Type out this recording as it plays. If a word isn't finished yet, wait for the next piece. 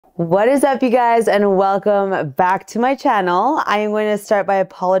What is up, you guys, and welcome back to my channel. I am going to start by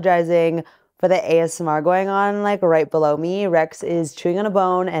apologizing for the ASMR going on like right below me. Rex is chewing on a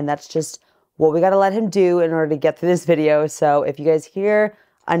bone, and that's just what we got to let him do in order to get through this video. So if you guys hear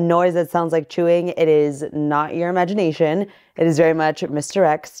a noise that sounds like chewing, it is not your imagination. It is very much Mr.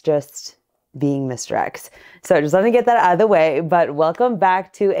 X just being Mr. X. So just let me get that out of the way, but welcome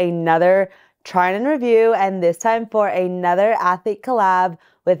back to another try and review, and this time for another athlete collab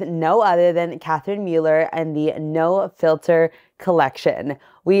with no other than KATHRYN MUELLER and the No Filter collection.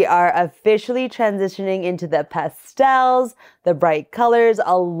 We are officially transitioning into the pastels, the bright colors,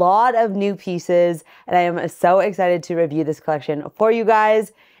 a lot of new pieces, and I am so excited to review this collection for you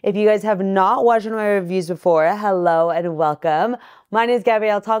guys. If you guys have not watched one of my reviews before, hello and welcome. My name is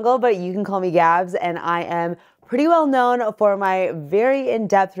Gabrielle Tongle, but you can call me Gabs, and I am pretty well known for my very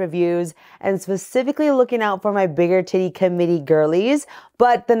in-depth reviews and specifically looking out for my bigger titty committee girlies.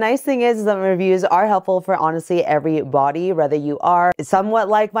 But the nice thing is that my reviews are helpful for honestly every body, whether you are somewhat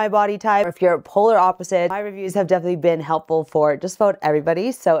like my body type or if you're polar opposite. My reviews have definitely been helpful for just about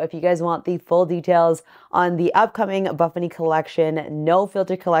everybody. So if you guys want the full details on the upcoming BUFFBUNNY collection, No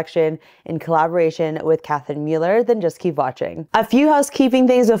Filter collection in collaboration with KATHRYN MUELLER, then just keep watching. A few housekeeping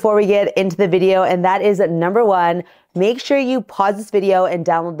things before we get into the video, and that is number one, make sure you pause this video and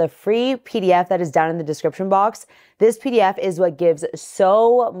download the free PDF that is down in the description box. This PDF is what gives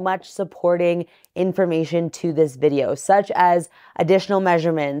so much supporting information to this video, such as additional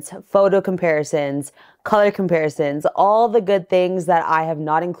measurements, photo comparisons, color comparisons, all the good things that I have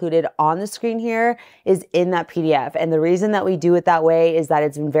not included on the screen here is in that PDF. And the reason that we do it that way is that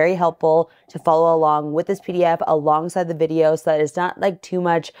it's been very helpful to follow along with this PDF alongside the video so that it's not like too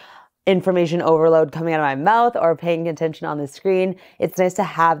much information overload coming out of my mouth or paying attention on the screen. It's nice to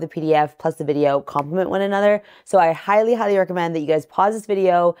have the PDF plus the video complement one another. So I highly recommend that you guys pause this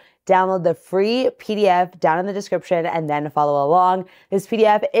video, download the free PDF down in the description, and then follow along. This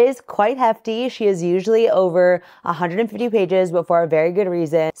PDF is quite hefty. She is usually over 150 pages, but for a very good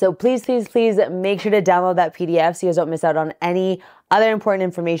reason. So please make sure to download that PDF so you guys don't miss out on any other important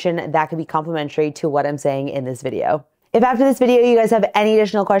information that could be complementary to what I'm saying in this video. If after this video you guys have any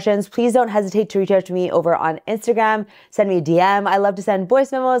additional questions, please don't hesitate to reach out to me over on Instagram. Send me a DM. I love to send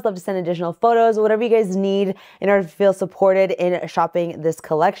voice memos, love to send additional photos, whatever you guys need in order to feel supported in shopping this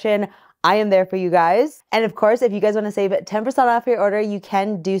collection. I am there for you guys. And of course, if you guys want to save 10% off your order, you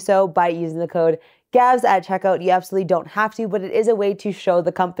can do so by using the code GABS at checkout. You absolutely don't have to, but it is a way to show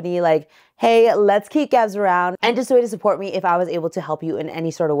the company like, hey, let's keep Gabs around, and just a way to support me if I was able to help you in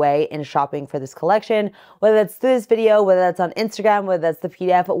any sort of way in shopping for this collection, whether that's through this video, whether that's on Instagram, whether that's the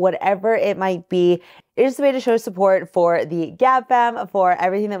PDF, whatever it might be. It's just a way to show support for the GABFAM, for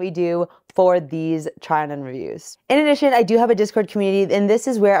everything that we do for these try-on and reviews. In addition, I do have a Discord community, and this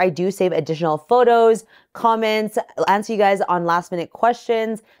is where I do save additional photos, comments, answer you guys on last-minute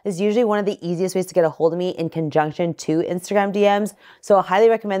questions. This is usually one of the easiest ways to get a hold of me in conjunction to Instagram DMs. So I highly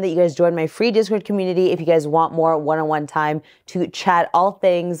recommend that you guys join my free Discord community if you guys want more one-on-one time to chat all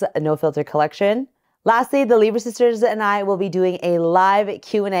things No Filter collection. Lastly, the Libra sisters and I will be doing a live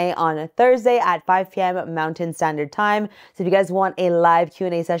Q&A on Thursday at 5 p.m. Mountain Standard Time. So if you guys want a live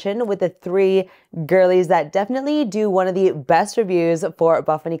Q&A session with the three girlies that definitely do one of the best reviews for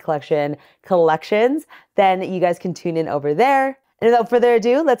BUFFBUNNY collection collections, then you guys can tune in over there. And without further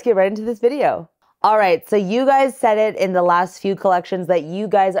ado, let's get right into this video. All right, so you guys said it in the last few collections that you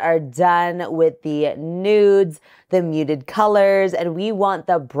guys are done with the nudes, the muted colors, and we want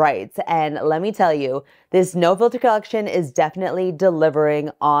the brights. And let me tell you, this No Filter collection is definitely delivering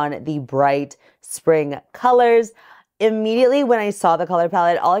on the bright spring colors. Immediately when I saw the color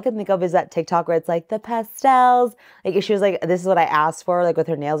palette, all I could think of is that TikTok where it's like the pastels. Like she was like, this is what I asked for, like with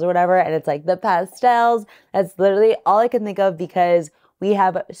her nails or whatever, and it's like the pastels. That's literally all I could think of because we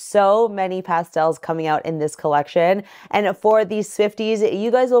have so many pastels coming out in this collection. And for these Swifties, you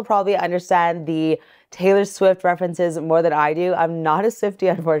guys will probably understand the Taylor Swift references more than I do. I'm not a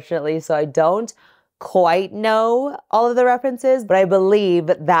Swiftie, unfortunately, so I don't quite know all of the references, but I believe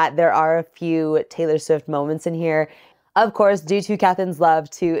that there are a few Taylor Swift moments in here. Of course, due to KATHRYN's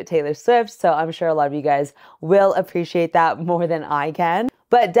love to Taylor Swift, so I'm sure a lot of you guys will appreciate that more than I can.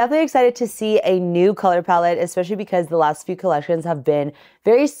 But definitely excited to see a new color palette, especially because the last few collections have been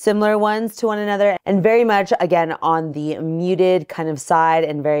very similar ones to one another and very much, again, on the muted kind of side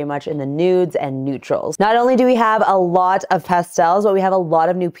and very much in the nudes and neutrals. Not only do we have a lot of pastels, but we have a lot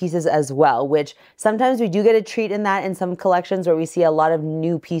of new pieces as well, which sometimes we do get a treat in that in some collections where we see a lot of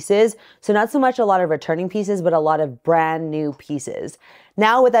new pieces. So not so much a lot of returning pieces, but a lot of brand new pieces.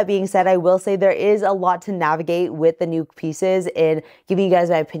 Now, with that being said, I will say there is a lot to navigate with the new pieces in giving you guys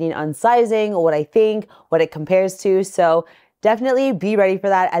my opinion on sizing, what I think, what it compares to. So definitely be ready for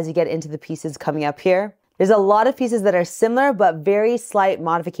that as you get into the pieces coming up here. There's a lot of pieces that are similar, but very slight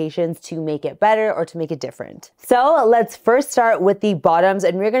modifications to make it better or to make it different. So let's first start with the bottoms,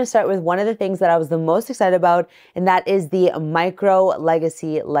 and we're gonna start with one of the things that I was the most excited about, and that is the Micro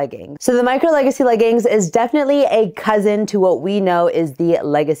Legacy legging. So the Micro Legacy leggings is definitely a cousin to what we know is the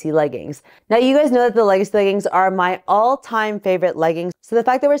Legacy leggings. Now, you guys know that the Legacy leggings are my all-time favorite leggings. So the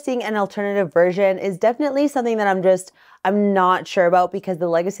fact that we're seeing an alternative version is definitely something that I'm not sure about, because the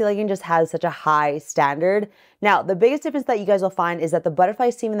Legacy legging just has such a high standard. Now, the biggest difference that you guys will find is that the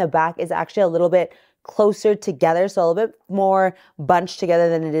butterfly seam in the back is actually a little bit closer together, so a little bit more bunched together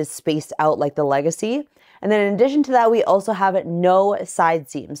than it is spaced out like the Legacy. And then in addition to that, we also have no side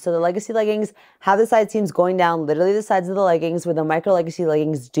seams. So the Legacy leggings have the side seams going down literally the sides of the leggings, where the Micro Legacy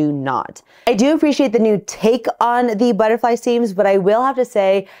leggings do not. I do appreciate the new take on the butterfly seams, but I will have to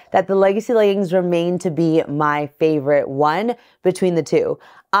say that the Legacy leggings remain to be my favorite one between the two.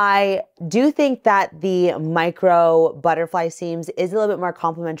 I do think that the micro butterfly seams is a little bit more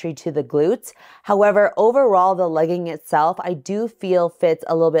complementary to the glutes. However, overall, the legging itself, I do feel fits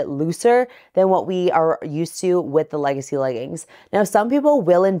a little bit looser than what we are used to with the Legacy leggings. Now, some people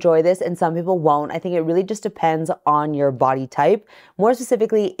will enjoy this and some people won't. I think it really just depends on your body type, more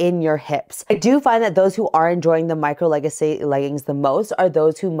specifically in your hips. I do find that those who are enjoying the Micro Legacy leggings the most are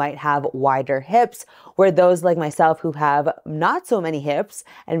those who might have wider hips, where those like myself who have not so many hips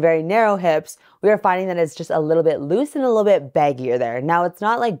and very narrow hips, we are finding that it's just a little bit loose and a little bit baggier there. Now, it's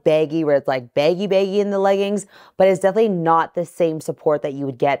not like baggy where it's like baggy in the leggings, but it's definitely not the same support that you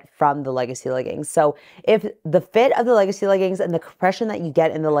would get from the Legacy leggings. So if the fit of the Legacy leggings and the compression that you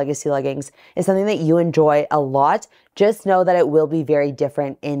get in the Legacy leggings is something that you enjoy a lot, just know that it will be very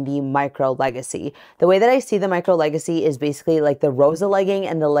different in the Micro Legacy. The way that I see the Micro Legacy is basically like the Rosa legging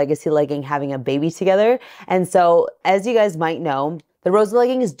and the Legacy legging having a baby together. And so, as you guys might know, the Rosa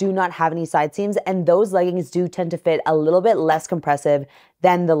leggings do not have any side seams, and those leggings do tend to fit a little bit less compressive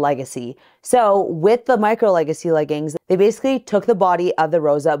than the Legacy. So with the Micro Legacy leggings, they basically took the body of the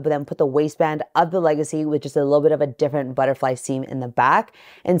Rosa, but then put the waistband of the Legacy with just a little bit of a different butterfly seam in the back.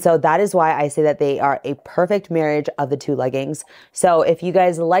 And so that is why I say that they are a perfect marriage of the two leggings. So if you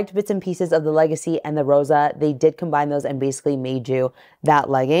guys liked bits and pieces of the Legacy and the Rosa, they did combine those and basically made you that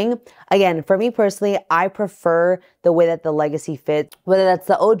legging. Again, for me personally, I prefer the way that the Legacy fits, whether that's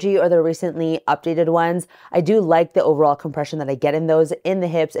the OG or the recently updated ones. I do like the overall compression that I get in those, in the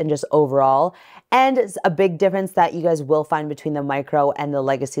hips and just overall. And a big difference that you guys will find between the Micro and the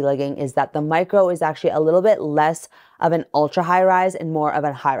Legacy legging is that the Micro is actually a little bit less of an ultra high rise and more of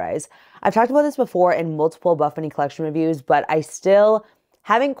a high rise. I've talked about this before in multiple Buff Bunny collection reviews, but I still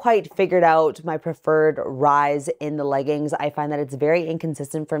haven't quite figured out my preferred rise in the leggings. I find that it's very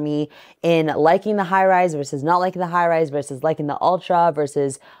inconsistent for me in liking the high rise versus not liking the high rise versus liking the ultra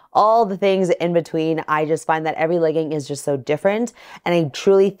versus all the things in between. I just find that every legging is just so different. And I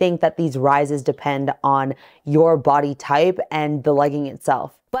truly think that these rises depend on your body type and the legging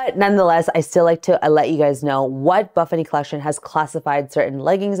itself. But nonetheless, I still like to let you guys know what Buff Bunny collection has classified certain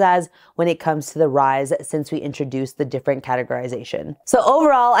leggings as when it comes to the rise since we introduced the different categorization. So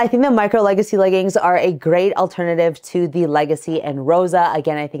overall, I think the Micro Legacy leggings are a great alternative to the Legacy and Rosa.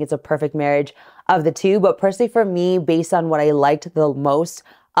 Again, I think it's a perfect marriage of the two, but personally for me, based on what I liked the most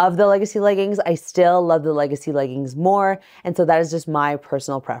of the Legacy leggings, I still love the Legacy leggings more, and so that is just my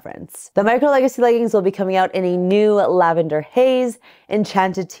personal preference. The Micro Legacy leggings will be coming out in a new lavender haze,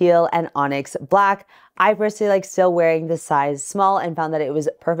 enchanted teal, and onyx black. I personally like still wearing the size small and found that it was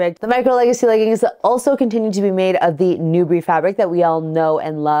perfect. The Micro Legacy leggings also continue to be made of the Nubri fabric that we all know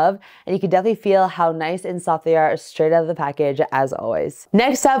and love, and you can definitely feel how nice and soft they are straight out of the package as always.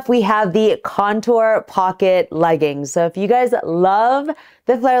 Next up, we have the Contour Pocket leggings. So if you guys love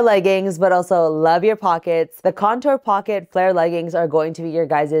the flare leggings, but also love your pockets, the Contour Pocket flare leggings are going to be your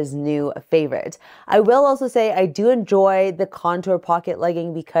guys' new favorite. I will also say I do enjoy the Contour Pocket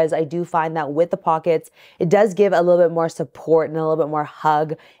legging because I do find that with the pockets, it does give a little bit more support and a little bit more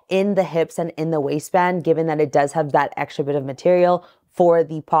hug in the hips and in the waistband, given that it does have that extra bit of material for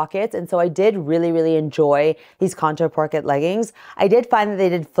the pockets. And so I did really enjoy these Contour Pocket leggings. I did find that they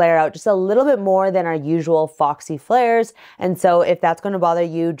did flare out just a little bit more than our usual foxy flares. And so if that's going to bother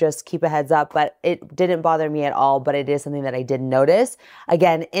you, just keep a heads up, but it didn't bother me at all, but it is something that I did notice.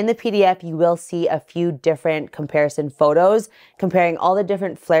 Again, in the PDF, you will see a few different comparison photos comparing all the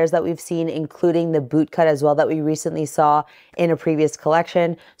different flares that we've seen, including the boot cut as well that we recently saw in a previous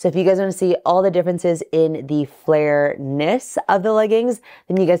collection. So if you guys want to see all the differences in the flare-ness of the leggings, leggings,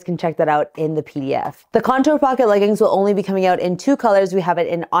 then you guys can check that out in the PDF. The contour pocket leggings will only be coming out in 2 colors. We have it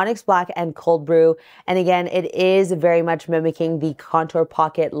in Onyx Black and Cold Brew. And again, it is very much mimicking the contour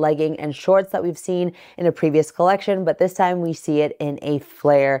pocket legging and shorts that we've seen in a previous collection, but this time we see it in a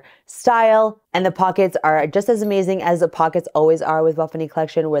flare style. And the pockets are just as amazing as the pockets always are with BUFFBUNNY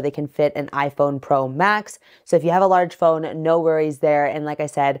collection, where they can fit an iPhone Pro Max. So if you have a large phone, no worries there. And like I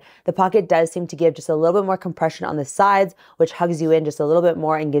said, the pocket does seem to give just a little bit more compression on the sides, which hugs you in just a little bit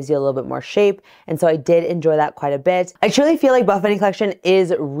more and gives you a little bit more shape. And so I did enjoy that quite a bit. I truly feel like BUFFBUNNY collection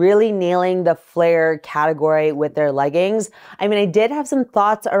is really nailing the flare category with their leggings. I mean, I did have some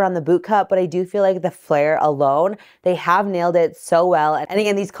thoughts around the boot cut, but I do feel like the flare alone, they have nailed it so well. And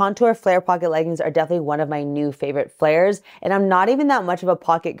again, these contour flare pocket leggings are definitely one of my new favorite flares. And I'm not even that much of a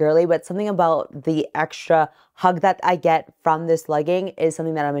pocket girly, but something about the extra hug that I get from this legging is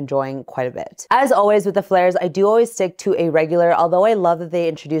something that I'm enjoying quite a bit. As always with the flares, I do always stick to a regular, although I love that they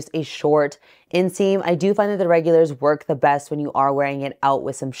introduced a short inseam. I do find that the regulars work the best when you are wearing it out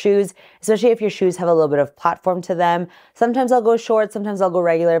with some shoes, especially if your shoes have a little bit of platform to them. Sometimes I'll go short, sometimes I'll go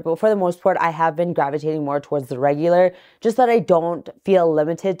regular, but for the most part, I have been gravitating more towards the regular, just that I don't feel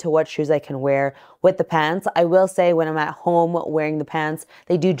limited to what shoes I can wear with the pants. I will say when I'm at home wearing the pants,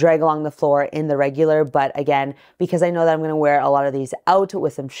 they do drag along the floor in the regular, but again, because I know that I'm gonna wear a lot of these out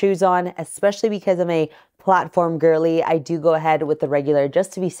with some shoes on, especially because I'm a platform girly, I do go ahead with the regular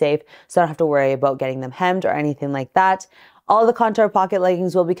just to be safe, so I don't have to worry about getting them hemmed or anything like that. All the contour pocket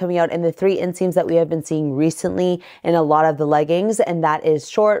leggings will be coming out in the 3 inseams that we have been seeing recently in a lot of the leggings, and that is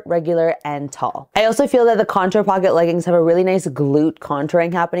short, regular, and tall. I also feel that the contour pocket leggings have a really nice glute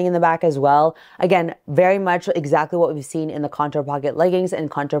contouring happening in the back as well. Again, very much exactly what we've seen in the contour pocket leggings and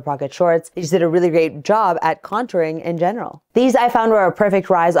contour pocket shorts. They just did a really great job at contouring in general. These I found were a perfect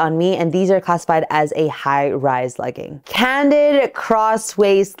rise on me, and these are classified as a high rise legging. Candid cross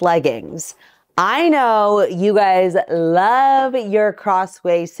waist leggings. I know you guys love your cross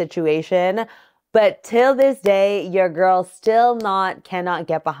waist situation, but till this day, your girl still cannot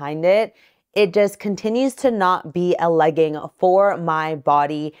get behind it. It just continues to not be a legging for my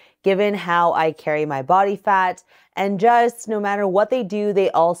body, given how I carry my body fat. And just no matter what they do, they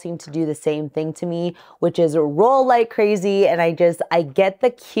all seem to do the same thing to me, which is roll like crazy. And I get the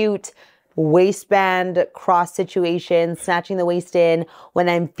cute waistband cross situation, snatching the waist in when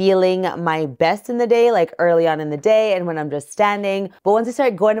I'm feeling my best in the day, like early on in the day and when I'm just standing. But once I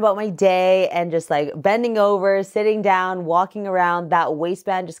start going about my day and just like bending over, sitting down, walking around, that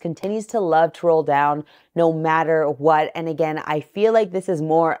waistband just continues to love to roll down no matter what. And again, I feel like this is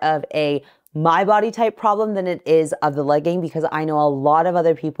more of a my body type problem than it is of the legging, because I know a lot of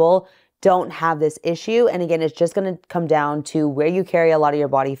other people don't have this issue. And again, it's just going to come down to where you carry a lot of your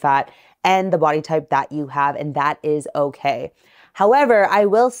body fat and the body type that you have, and that is okay. However, I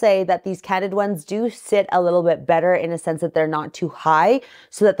will say that these candid ones do sit a little bit better in a sense that they're not too high,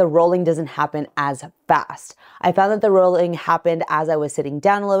 so that the rolling doesn't happen as fast. I found that the rolling happened as I was sitting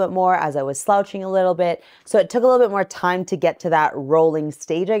down a little bit more, as I was slouching a little bit. So it took a little bit more time to get to that rolling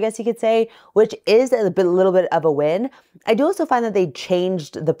stage, I guess you could say, which is a little bit of a win. I do also find that they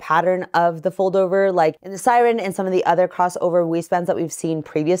changed the pattern of the fold over, like in the Siren and some of the other crossover waistbands that we've seen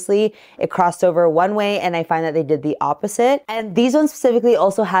previously. It crossed over one way, and I find that they did the opposite. And these ones specifically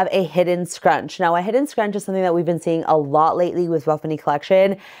also have a hidden scrunch. Now, a hidden scrunch is something that we've been seeing a lot lately with BUFFBUNNY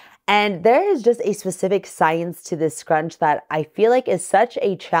collection. And there is just a specific science to this scrunch that I feel like is such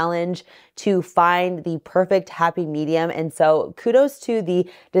a challenge to find the perfect happy medium. And so kudos to the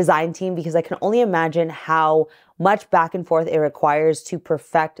design team, because I can only imagine how much back and forth it requires to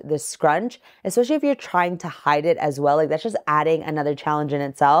perfect this scrunch, especially if you're trying to hide it as well. Like, that's just adding another challenge in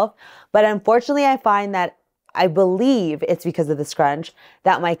itself. But unfortunately, I find that I believe it's because of the scrunch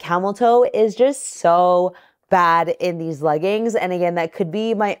that my camel toe is just so bad in these leggings. And again, that could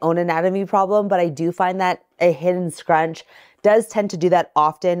be my own anatomy problem, but I do find that a hidden scrunch does tend to do that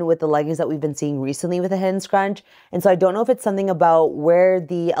often with the leggings that we've been seeing recently with a hidden scrunch. And so I don't know if it's something about where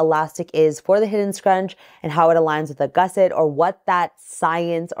the elastic is for the hidden scrunch and how it aligns with the gusset, or what that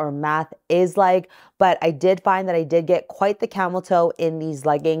science or math is like. But I did find that I did get quite the camel toe in these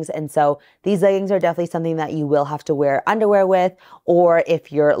leggings. And so these leggings are definitely something that you will have to wear underwear with, or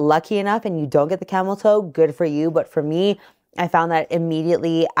if you're lucky enough and you don't get the camel toe, good for you. But for me, I found that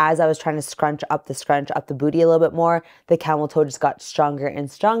immediately as I was trying to scrunch up the booty a little bit more, the camel toe just got stronger and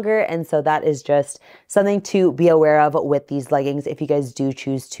stronger. And so that is just something to be aware of with these leggings if you guys do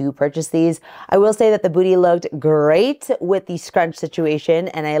choose to purchase these. I will say that the booty looked great with the scrunch situation,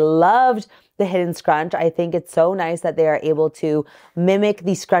 and I loved the hidden scrunch. I think it's so nice that they are able to mimic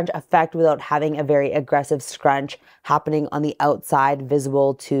the scrunch effect without having a very aggressive scrunch happening on the outside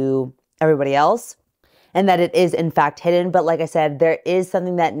visible to everybody else, and that it is in fact hidden. But like I said, there is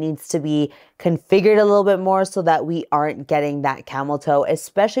something that needs to be configured a little bit more so that we aren't getting that camel toe,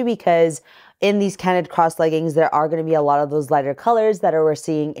 especially because in these canted cross leggings, there are going to be a lot of those lighter colors that we're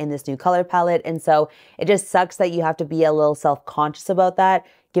seeing in this new color palette. And so it just sucks that you have to be a little self-conscious about that,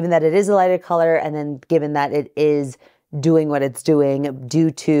 given that it is a lighter color, and then given that it is doing what it's doing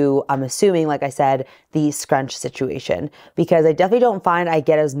due to, I'm assuming, like I said, the scrunch situation. Because I definitely don't find I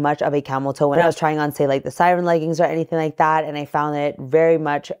get as much of a camel toe when I was trying on, say, like the siren leggings or anything like that. And I found it very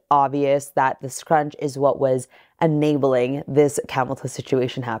much obvious that the scrunch is what was enabling this camel toe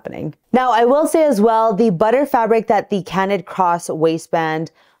situation happening. Now, I will say as well, the butter fabric that the canted cross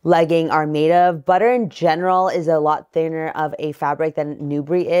waistband legging are made of, butter in general is a lot thinner of a fabric than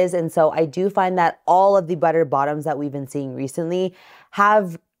Newbury is. And so I do find that all of the butter bottoms that we've been seeing recently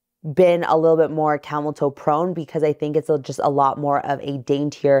have been a little bit more camel toe prone, because I think it's just a lot more of a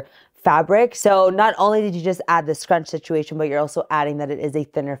daintier fabric. So not only did you just add the scrunch situation, but you're also adding that it is a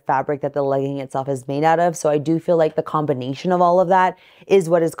thinner fabric that the legging itself is made out of. So I do feel like the combination of all of that is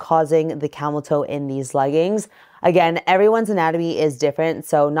what is causing the camel toe in these leggings. Again, everyone's anatomy is different,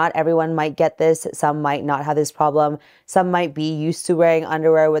 so not everyone might get this. Some might not have this problem. Some might be used to wearing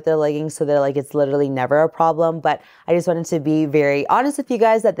underwear with their leggings, so they're like, it's literally never a problem. But I just wanted to be very honest with you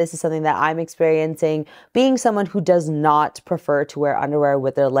guys that this is something that I'm experiencing, being someone who does not prefer to wear underwear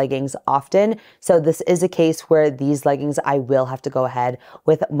with their leggings often. So this is a case where these leggings, I will have to go ahead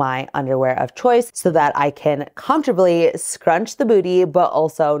with my underwear of choice so that I can comfortably scrunch the booty, but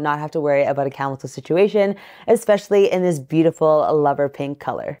also not have to worry about a camel toe situation, especially in this beautiful lover pink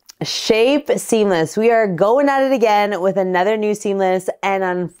color. Shape seamless. We are going at it again with another new seamless, and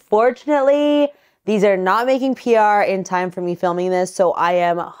unfortunately, these are not making PR in time for me filming this, so I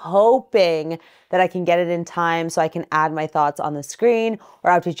am hoping that I can get it in time so I can add my thoughts on the screen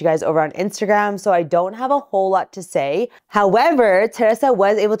or update you guys over on Instagram. So I don't have a whole lot to say. However, Teresa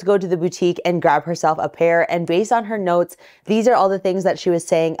was able to go to the boutique and grab herself a pair, and based on her notes, these are all the things that she was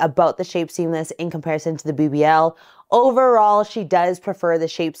saying about the Shape Seamless in comparison to the BBL. Overall, she does prefer the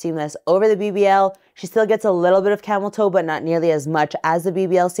Shape Seamless over the BBL. She still gets a little bit of camel toe, but not nearly as much as the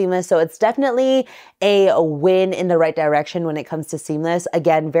BBL Seamless. So it's definitely a win in the right direction when it comes to seamless.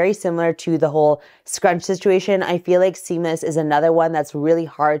 Again, very similar to the whole scrunch situation. I feel like seamless is another one that's really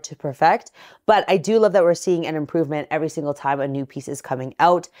hard to perfect, but I do love that we're seeing an improvement every single time a new piece is coming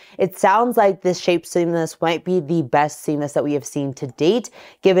out. It sounds like this Shape Seamless might be the best seamless that we have seen to date,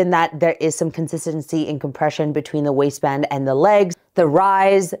 given that there is some consistency in compression between the waistband and the legs, the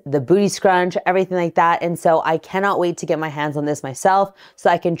rise, the booty scrunch, everything like that. And so I cannot wait to get my hands on this myself so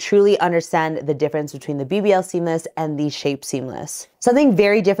I can truly understand the difference between the BBL Seamless and the Shape Seamless. Something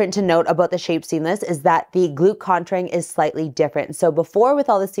very different to note about the Shape Seamless is that the glute contouring is slightly different. So before, with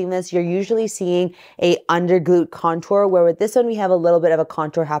all the seamless, you're usually seeing a under glute contour, where with this one, we have a little bit of a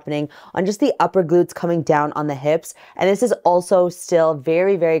contour happening on just the upper glutes coming down on the hips. And this is also still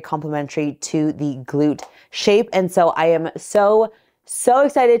very, very complementary to the glute shape. And so I am so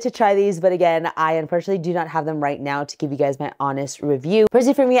excited to try these, but again, I unfortunately do not have them right now to give you guys my honest review.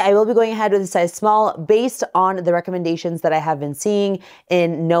 Personally, for me, I will be going ahead with a size small based on the recommendations that I have been seeing,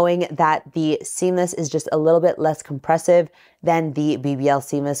 in knowing that the seamless is just a little bit less compressive than the BBL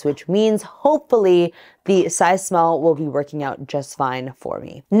Seamless, which means hopefully the size small will be working out just fine for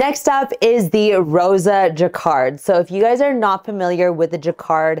me. Next up is the Rosa Jacquard. So if you guys are not familiar with the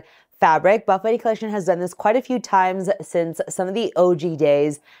Jacquard fabric, Buff Bunny Collection has done this quite a few times since some of the OG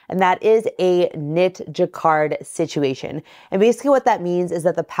days, and that is a knit jacquard situation. And basically what that means is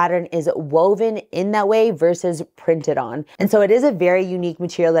that the pattern is woven in that way versus printed on. And so it is a very unique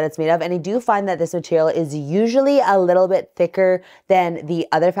material that it's made of, and I do find that this material is usually a little bit thicker than the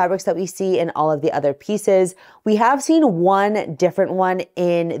other fabrics that we see in all of the other pieces. We have seen one different one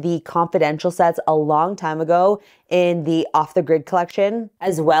in the confidential sets a long time ago in the Off the Grid collection,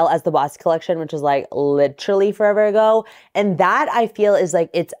 as well as the Bossy collection, which is like literally forever ago. And that I feel is like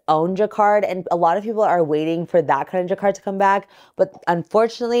its own jacquard. And a lot of people are waiting for that kind of jacquard to come back. But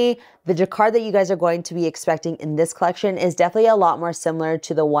unfortunately, the jacquard that you guys are going to be expecting in this collection is definitely a lot more similar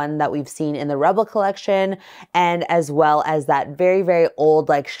to the one that we've seen in the Rebel collection, and as well as that very, very old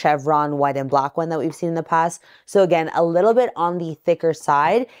like chevron white and black one that we've seen in the past. So again, a little bit on the thicker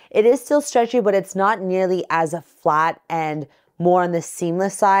side. It is still stretchy, but it's not nearly as flat and more on the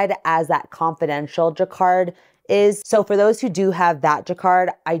seamless side as that Confidential jacquard is. So for those who do have that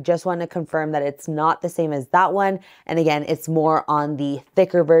jacquard, I just want to confirm that it's not the same as that one. And again, it's more on the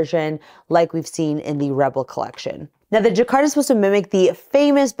thicker version like we've seen in the Rebel collection. Now the jacquard is supposed to mimic the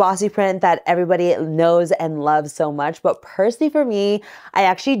famous Bossy print that everybody knows and loves so much, but personally for me, I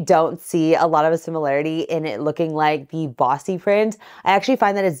actually don't see a lot of a similarity in it looking like the Bossy print. I actually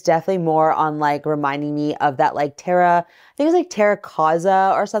find that it's definitely more on like reminding me of that like I think it was like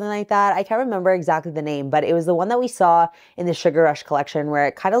Terracotta or something like that. I can't remember exactly the name, but it was the one that we saw in the Sugar Rush collection where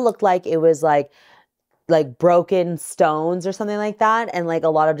it kind of looked like it was like broken stones or something like that, and like a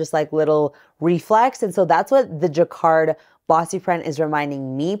lot of just like little reflex. And so that's what the jacquard Bossy print is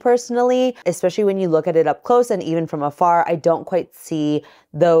reminding me personally, especially when you look at it up close and even from afar. I don't quite see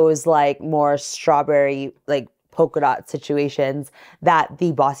those like more strawberry like polka dot situations that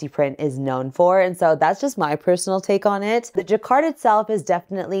the Bossy print is known for. And so that's just my personal take on it. The jacquard itself is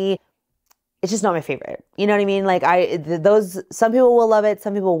definitely, it's just not my favorite. You know what I mean? Like some people will love it,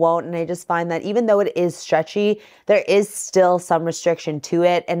 some people won't. And I just find that even though it is stretchy, there is still some restriction to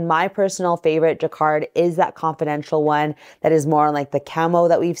it. And my personal favorite jacquard is that Confidential one that is more on like the camo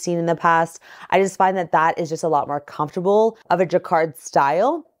that we've seen in the past. I just find that that is just a lot more comfortable of a jacquard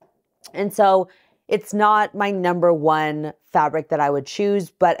style. And so it's not my number one fabric that I would choose.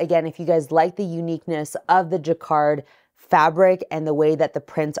 But again, if you guys like the uniqueness of the jacquard fabric and the way that the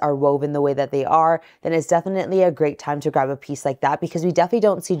prints are woven the way that they are, then it's definitely a great time to grab a piece like that, because we definitely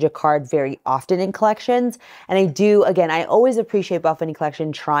don't see jacquard very often in collections. And I always appreciate BUFFBUNNY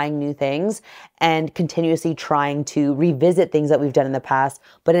collection trying new things and continuously trying to revisit things that we've done in the past,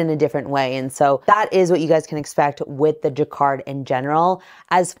 but in a different way. And so that is what you guys can expect with the jacquard in general.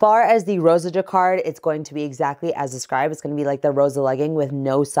 As far as the Rosa jacquard, it's going to be exactly as described. It's going to be like the Rosa legging with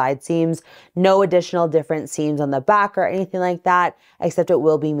no side seams, no additional different seams on the back or anything like that, except it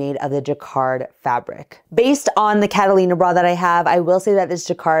will be made of the jacquard fabric. Based on the Catalina bra that I have, I will say that this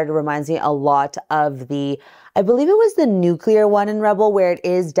jacquard reminds me a lot of I believe it was the Nuclear one in Rebel, where it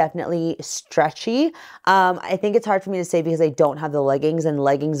is definitely stretchy. I think it's hard for me to say because I don't have the leggings, and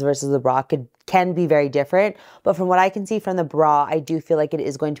leggings versus the bra can be very different. But from what I can see from the bra, I do feel like it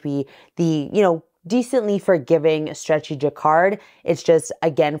is going to be the, decently forgiving stretchy jacquard. It's just,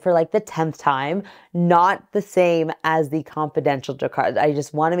 again, for like the 10th time, not the same as the Confidential jacquard. I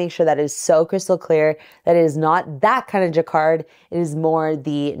just want to make sure that is so crystal clear that it is not that kind of jacquard. It is more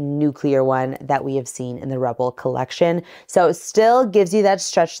the Nuclear one that we have seen in the Rebel collection. So it still gives you that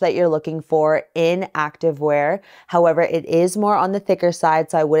stretch that you're looking for in activewear. However, it is more on the thicker side,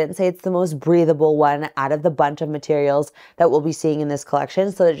 so I wouldn't say it's the most breathable one out of the bunch of materials that we'll be seeing in this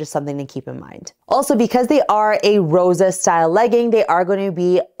collection. So it's just something to keep in mind. Also, because they are a Rosa style legging, they are going to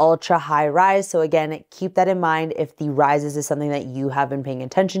be ultra high rise. So again, keep that in mind if the rises is something that you have been paying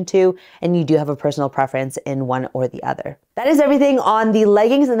attention to and you do have a personal preference in one or the other. That is everything on the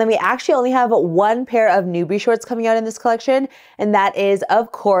leggings. And then we actually only have one pair of newbie shorts coming out in this collection. And that is,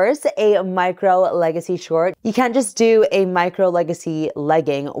 of course, a Micro Legacy short. You can't just do a Micro Legacy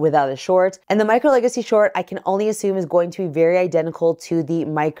legging without a short. And the Micro Legacy short, I can only assume, is going to be very identical to the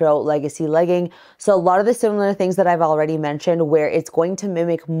Micro Legacy legging. So a lot of the similar things that I've already mentioned, where it's going to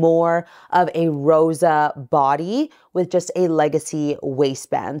mimic more of a Rosa body with just a Legacy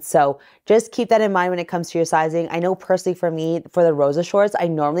waistband. So just keep that in mind when it comes to your sizing. I know personally for me, for the Rosa shorts, I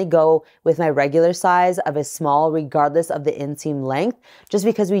normally go with my regular size of a small, regardless of the inseam length, just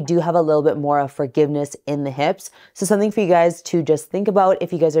because we do have a little bit more of forgiveness in the hips. So something for you guys to just think about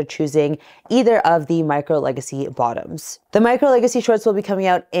if you guys are choosing either of the Micro Legacy bottoms. The Micro Legacy shorts will be coming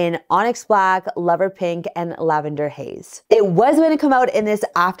out in Onyx Black, Lover Pink, and Lavender Haze. It was going to come out in this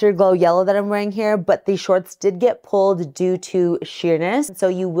Afterglow Yellow that I'm wearing here, but the shorts did get pulled due to sheerness. So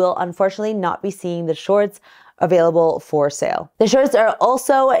you will unfortunately not be seeing the shorts available for sale. The shorts are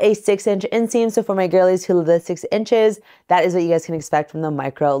also a 6-inch inseam. So for my girlies who love the 6 inches, that is what you guys can expect from the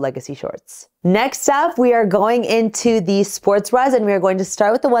Micro Legacy shorts. Next up, we are going into the sports bras, and we are going to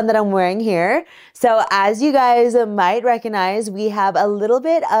start with the one that I'm wearing here. So as you guys might recognize, we have a little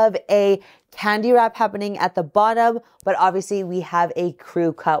bit of a candy wrap happening at the bottom, but obviously we have a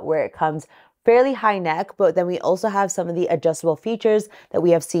crew cut where it comes fairly high neck, but then we also have some of the adjustable features that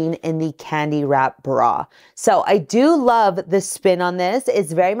we have seen in the candy wrap bra. So I do love the spin on this.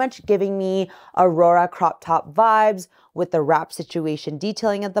 It's very much giving me Aurora crop top vibes with the wrap situation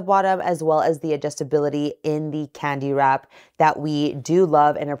detailing at the bottom, as well as the adjustability in the candy wrap that we do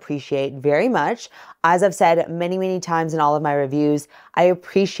love and appreciate very much. As I've said many, many times in all of my reviews, I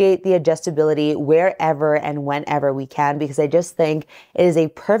appreciate the adjustability wherever and whenever we can, because I just think it is a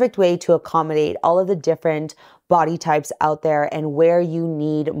perfect way to accommodate all of the different body types out there and where you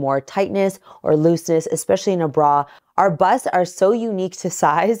need more tightness or looseness, especially in a bra. Our busts are so unique to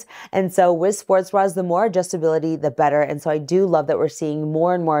size, and so with sports bras, the more adjustability, the better. And so I do love that we're seeing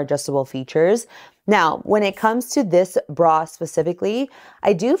more and more adjustable features. Now, when it comes to this bra specifically,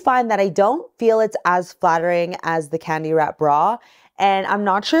 I do find that I don't feel it's as flattering as the candy wrap bra. And I'm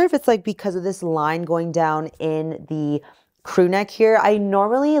not sure if it's like because of this line going down in the crew neck here. I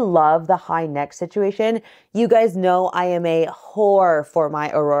normally love the high neck situation. You guys know I am a whore for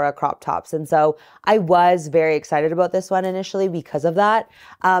my Aurora crop tops. And so I was very excited about this one initially because of that.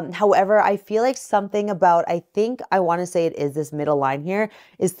 However, I feel like something about, I want to say it is this middle line here,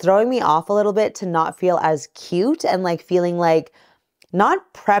 is throwing me off a little bit to not feel as cute and like feeling like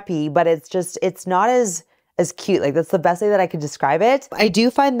not preppy, but it's not as cute. Like that's the best way that I could describe it. I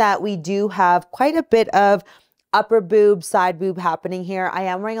do find that we do have quite a bit of upper boob, side boob happening here. I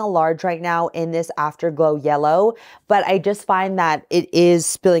am wearing a large right now in this afterglow yellow, but I just find that it is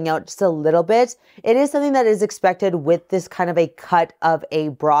spilling out just a little bit. It is something that is expected with this kind of a cut of a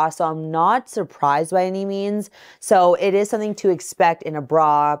bra, so I'm not surprised by any means. So it is something to expect in a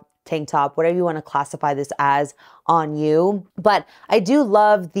bra, tank top, whatever you want to classify this as on you. But I do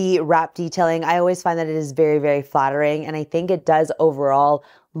love the wrap detailing. I always find that it is very, very flattering, and I think it does overall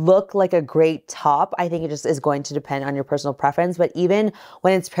look like a great top. I think it just is going to depend on your personal preference, but even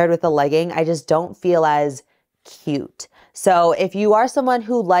when it's paired with a legging, I just don't feel as cute. So if you are someone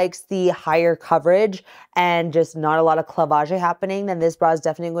who likes the higher coverage and just not a lot of clavage happening, then this bra is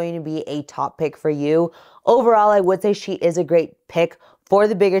definitely going to be a top pick for you. Overall, I would say she is a great pick for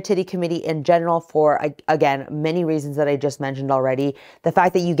the bigger titty committee in general for, again, many reasons that I just mentioned already. The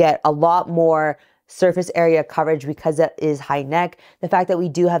fact that you get a lot more surface area coverage because it is high neck. The fact that we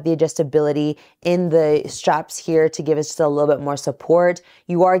do have the adjustability in the straps here to give us just a little bit more support.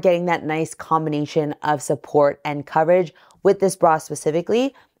 You are getting that nice combination of support and coverage with this bra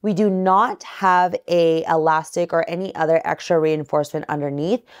specifically. We do not have a elastic or any other extra reinforcement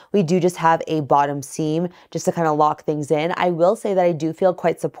underneath. We do just have a bottom seam just to kind of lock things in. I will say that I do feel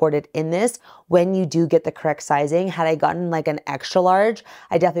quite supported in this when you do get the correct sizing. Had I gotten like an extra large,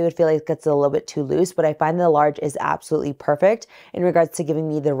 I definitely would feel like it's a little bit too loose, but I find the large is absolutely perfect in regards to giving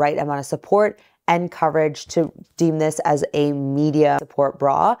me the right amount of support and coverage to deem this as a medium support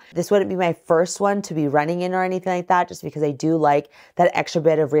bra. This wouldn't be my first one to be running in or anything like that, just because I do like that extra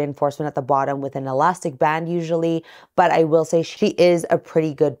bit of reinforcement at the bottom with an elastic band usually, but I will say she is a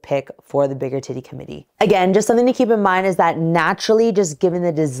pretty good pick for the bigger titty committee. Again, just something to keep in mind is that naturally, just given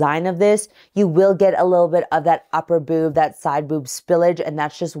the design of this, you will get a little bit of that upper boob, that side boob spillage, and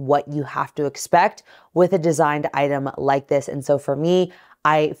that's just what you have to expect with a designed item like this. And so for me,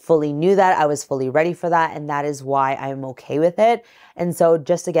 I fully knew that, I was fully ready for that, and that is why I'm okay with it. And so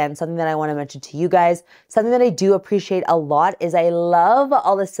just again, something that I want to mention to you guys, something that I do appreciate a lot is I love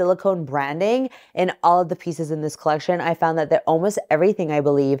all the silicone branding in all of the pieces in this collection. I found that almost everything, I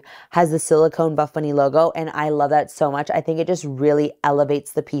believe, has the silicone Buff Bunny logo, and I love that so much. I think it just really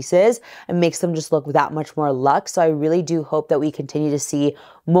elevates the pieces and makes them just look that much more luxe. So I really do hope that we continue to see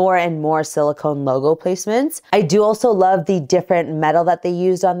more and more silicone logo placements. I do also love the different metal that they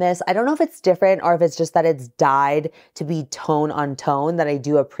used on this. I don't know if it's different or if it's just that it's dyed to be tone on tone, that I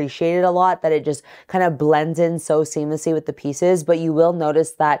do appreciate it a lot, that it just kind of blends in so seamlessly with the pieces. But you will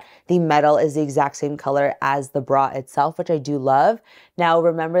notice that the metal is the exact same color as the bra itself, which I do love. Now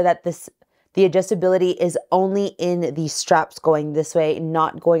remember that the adjustability is only in the straps going this way,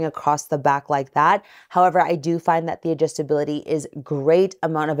 not going across the back like that. However, I do find that the adjustability is great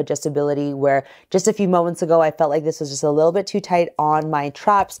amount of adjustability, where just a few moments ago, I felt like this was just a little bit too tight on my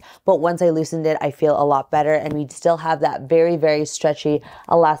traps, but once I loosened it, I feel a lot better. And we still have that very, very stretchy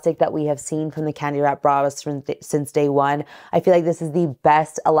elastic that we have seen from the candy wrap bras since day one. I feel like this is the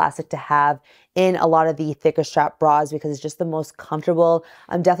best elastic to have in a lot of the thicker strap bras because it's just the most comfortable.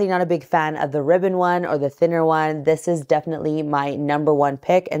 I'm definitely not a big fan of the ribbon one or the thinner one. This is definitely my #1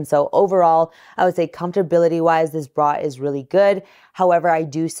 pick. And so overall, I would say comfortability wise, this bra is really good. However, I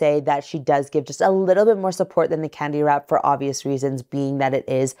do say that she does give just a little bit more support than the Candy Wrap for obvious reasons, being that it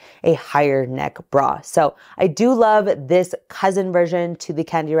is a higher neck bra. So I do love this cousin version to the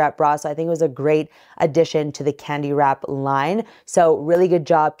Candy Wrap bra. So I think it was a great addition to the Candy Wrap line. So really good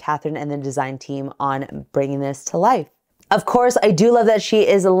job, KATHRYN and the design team on bringing this to life. Of course, I do love that she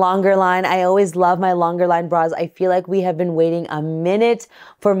is a longer line. I always love my longer line bras. I feel like we have been waiting a minute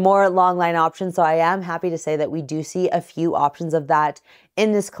for more long line options. So I am happy to say that we do see a few options of that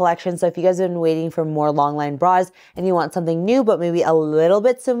in this collection. So if you guys have been waiting for more long line bras and you want something new, but maybe a little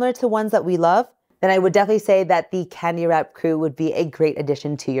bit similar to ones that we love, then I would definitely say that the Candy Wrap Crew would be a great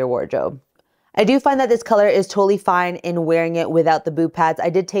addition to your wardrobe. I do find that this color is totally fine in wearing it without the boot pads. I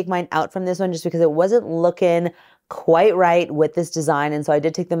did take mine out from this one just because it wasn't looking quite right with this design, and so I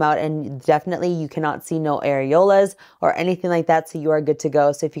did take them out, and definitely you cannot see no areolas or anything like that, so you are good to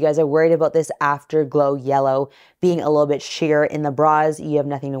go. So if you guys are worried about this afterglow yellow being a little bit sheer in the bras, you have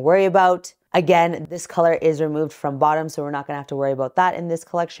nothing to worry about. Again, this color is removed from bottom, so we're not gonna have to worry about that in this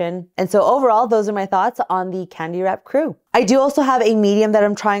collection. And so overall, those are my thoughts on the Candy Wrap Crew. I do also have a medium that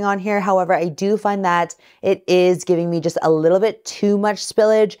I'm trying on here. However, I do find that it is giving me just a little bit too much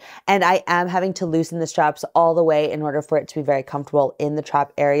spillage, and I am having to loosen the straps all the way in order for it to be very comfortable in the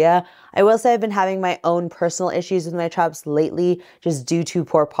trap area. I will say I've been having my own personal issues with my traps lately, just due to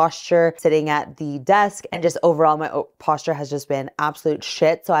poor posture sitting at the desk, and just overall my posture has just been absolute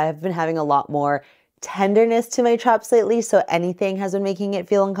shit. So I have been having a lot more tenderness to my traps lately, so anything has been making it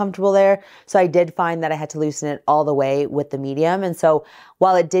feel uncomfortable there. So I did find that I had to loosen it all the way with the medium. And so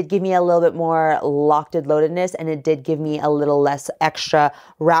while it did give me a little bit more locked loadedness, and it did give me a little less extra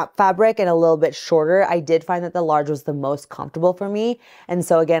wrap fabric and a little bit shorter, I did find that the large was the most comfortable for me. And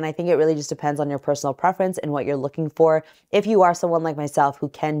so again, I think it really just depends on your personal preference and what you're looking for. If you are someone like myself who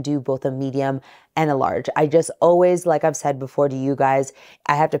can do both a medium and a large, I just always, like I've said before to you guys,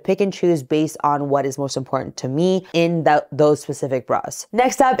 I have to pick and choose based on what is most important to me in those specific bras.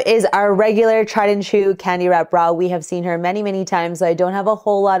 Next up is our regular tried and true Candy Wrap bra. We have seen her many, many times, so I don't have a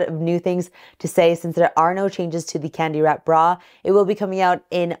whole lot of new things to say since there are no changes to the Candy Wrap bra. It will be coming out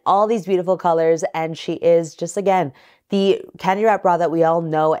in all these beautiful colors, and she is just, again, the Candy Wrap bra that we all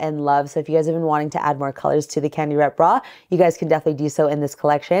know and love. So if you guys have been wanting to add more colors to the Candy Wrap bra, you guys can definitely do so in this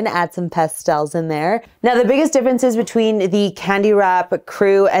collection. Add some pastels in there. Now, the biggest differences between the Candy Wrap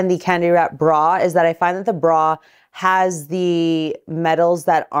Crew and the Candy Wrap bra is that I find that the bra has the metals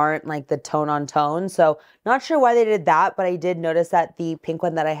that aren't like the tone on tone. So not sure why they did that, but I did notice that the pink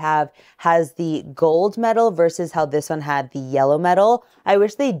one that I have has the gold metal versus how this one had the yellow metal. I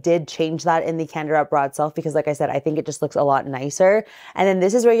wish they did change that in the Candy Wrap bra itself, because like I said, I think it just looks a lot nicer. And then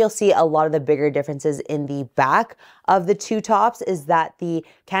this is where you'll see a lot of the bigger differences in the back of the two tops, is that the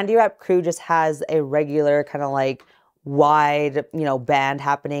Candy Wrap Crew just has a regular kind of like wide, band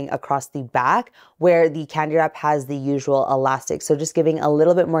happening across the back, where the Candy Wrap has the usual elastic. So just giving a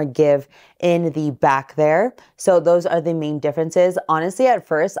little bit more give in the back there. So those are the main differences. Honestly, at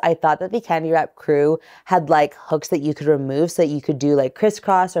first, I thought that the Candy Wrap Crew had like hooks that you could remove so that you could do like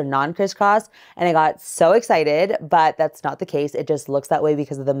crisscross or non-crisscross. And I got so excited, but that's not the case. It just looks that way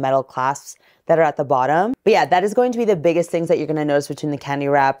because of the metal clasps that are at the bottom. But yeah, that is going to be the biggest things that you're going to notice between the Candy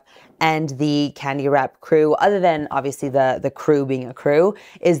Wrap and the Candy Wrap Crew, other than obviously the crew being a crew,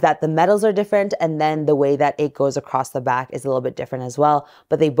 is that the metals are different, and then the way that it goes across the back is a little bit different as well.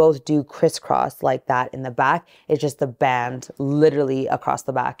 But they both do crisscross like that in the back. It's just the band literally across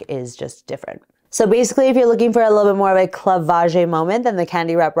the back is just different. So basically, if you're looking for a little bit more of a clavage moment, then the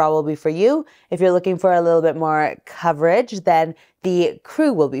Candy Wrap bra will be for you. If you're looking for a little bit more coverage, then the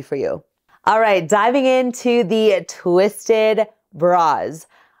Crew will be for you. All right, diving into the twisted bras.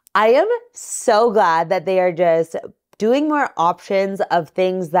 I am so glad that they are just doing more options of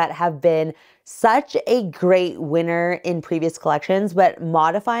things that have been such a great winner in previous collections, but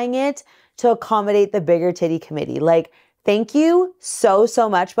modifying it to accommodate the bigger titty committee. Like, thank you so, so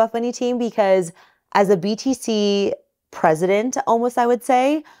much, BUFFBUNNY team, because as a BTC president, almost I would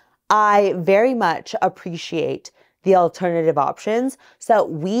say, I very much appreciate the alternative options so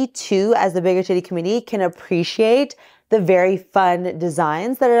that we too, as the bigger titty committee, can appreciate the very fun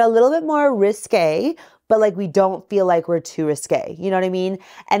designs that are a little bit more risque, but like we don't feel like we're too risque. You know what I mean?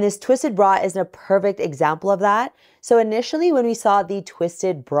 And this twisted bra is a perfect example of that. So initially when we saw the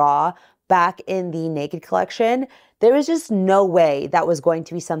twisted bra back in the Naked collection, there was just no way that was going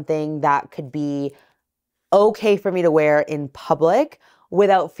to be something that could be okay for me to wear in public,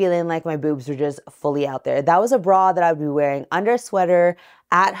 without feeling like my boobs were just fully out there. That was a bra that I would be wearing under a sweater,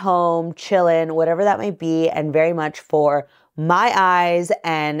 at home, chilling, whatever that might be, and very much for my eyes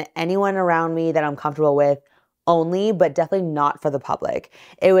and anyone around me that I'm comfortable with only, but definitely not for the public.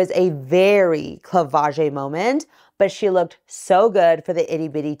 It was a very clavage moment, but she looked so good for the itty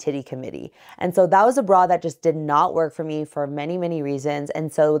bitty titty committee. And so that was a bra that just did not work for me for many, many reasons.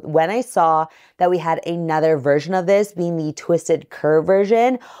 And so when I saw that we had another version of this, being the twisted curve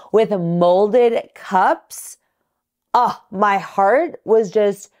version with molded cups, oh, my heart was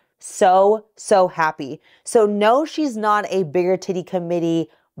just so, so happy. So no, she's not a bigger titty committee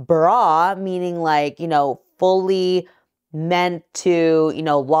bra, meaning like, you know, fully meant to, you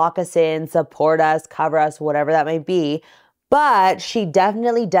know, lock us in, support us, cover us, whatever that may be. But she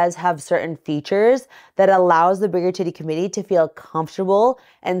definitely does have certain features that allows the bigger titty committee to feel comfortable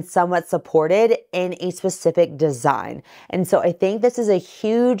and somewhat supported in a specific design. And so I think this is a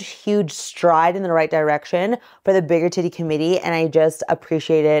huge, huge stride in the right direction for the bigger titty committee. And I just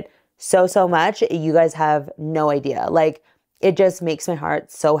appreciate it so, so much. You guys have no idea. Like, it just makes my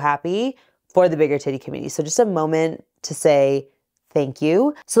heart so happy for the bigger titty committee. So just a moment to say thank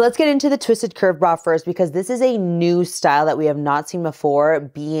you. So let's get into the twisted curve bra first, because this is a new style that we have not seen before,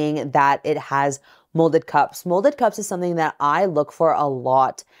 being that it has molded cups. Molded cups is something that I look for a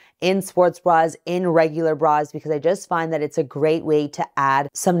lot in sports bras, in regular bras, because I just find that it's a great way to add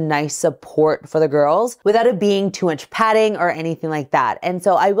some nice support for the girls without it being too much padding or anything like that. And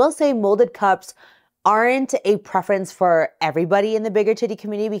so I will say molded cups aren't a preference for everybody in the bigger titty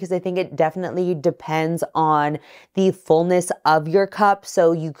community, because I think it definitely depends on the fullness of your cup.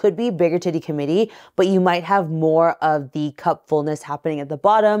 So you could be bigger titty committee, but you might have more of the cup fullness happening at the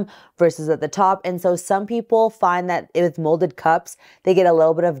bottom versus at the top. And so some people find that with molded cups, they get a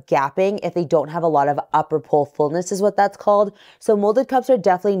little bit of gapping if they don't have a lot of upper pole fullness, is what that's called. So molded cups are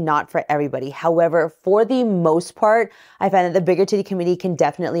definitely not for everybody. However, for the most part, I find that the bigger titty committee can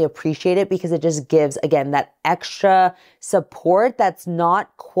definitely appreciate it, because it just gives, again, that extra support that's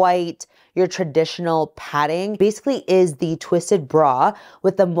not quite your traditional padding. Basically is the twisted bra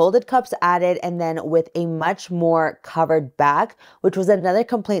with the molded cups added, and then with a much more covered back, which was another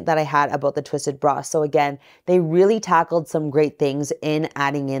complaint that I had about the twisted bra. So again, they really tackled some great things in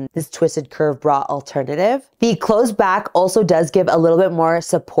adding in this twisted curve bra alternative. The closed back also does give a little bit more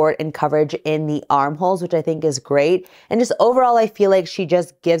support and coverage in the armholes, which I think is great. And just overall, I feel like she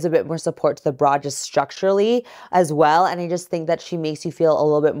just gives a bit more support to the bra just structurally as well. And I just think that she makes you feel a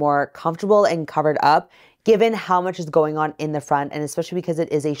little bit more comfortable and covered up, given how much is going on in the front, and especially because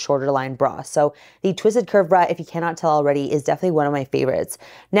it is a shorter line bra. So the twisted curve bra, if you cannot tell already, is definitely one of my favorites.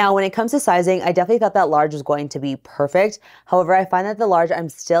 Now, when it comes to sizing, I definitely thought that large was going to be perfect. However, I find that the large, I'm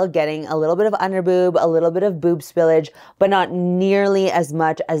still getting a little bit of under boob, a little bit of boob spillage, but not nearly as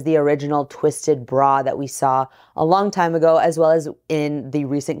much as the original twisted bra that we saw a long time ago, as well as in the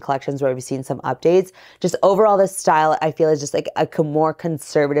recent collections where we've seen some updates. Just overall, this style, I feel, is just like a more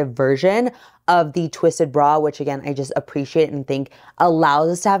conservative version of the twisted bra, which again, I just appreciate and think allows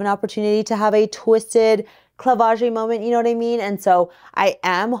us to have an opportunity to have a twisted clavage moment, you know what I mean? And so I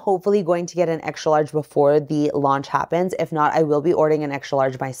am hopefully going to get an extra large before the launch happens. If not, I will be ordering an extra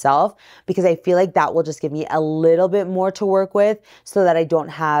large myself, because I feel like that will just give me a little bit more to work with, so that I don't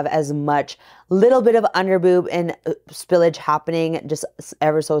have as much little bit of under boob and spillage happening just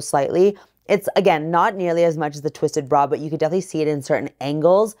ever so slightly. It's, again, not nearly as much as the twisted bra, but you could definitely see it in certain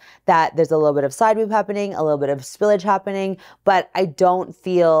angles that there's a little bit of side boob happening, a little bit of spillage happening, but I don't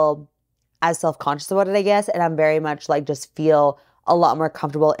feel as self-conscious about it, I guess. And I'm very much like, just feel a lot more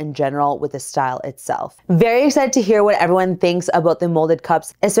comfortable in general with the style itself. Very excited to hear what everyone thinks about the molded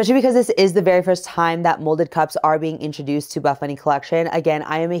cups, especially because this is the very first time that molded cups are being introduced to Buff Bunny collection. Again,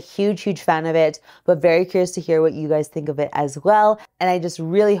 I am a huge, huge fan of it, but very curious to hear what you guys think of it as well. And I just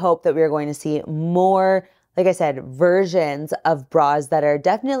really hope that we are going to see more, like I said, versions of bras that are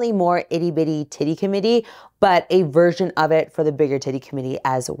definitely more itty bitty titty committee, but a version of it for the bigger titty committee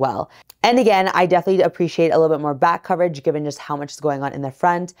as well. And again, I definitely appreciate a little bit more back coverage given just how much is going on in the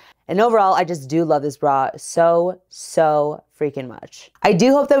front. And overall, I just do love this bra so freaking much. I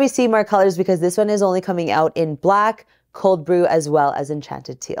do hope that we see more colors, because this one is only coming out in black, cold brew, as well as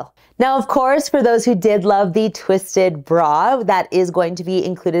enchanted teal. Now, of course, for those who did love the twisted bra, that is going to be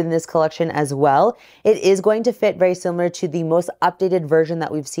included in this collection as well. It is going to fit very similar to the most updated version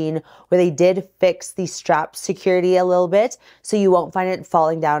that we've seen, where they did fix the strap security a little bit, so you won't find it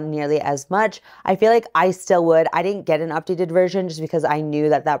falling down nearly as much. I feel like I still would. I didn't get an updated version just because I knew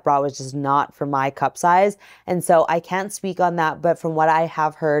that that bra was just not for my cup size, and so I can't speak on that, but from what I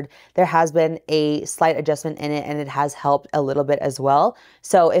have heard, there has been a slight adjustment in it, and it has helped a little bit as well.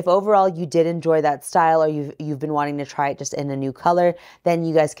 So if overall you did enjoy that style, or you've been wanting to try it just in a new color, then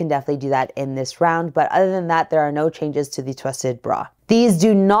you guys can definitely do that in this round. But other than that, there are no changes to the twisted bra. These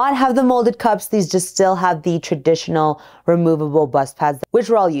do not have the molded cups. These just still have the traditional removable bust pads, which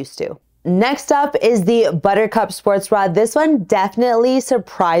we're all used to. Next up is the Buttercup sports bra. This one definitely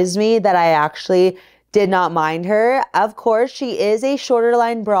surprised me that I actually did not mind her. Of course, she is a shorter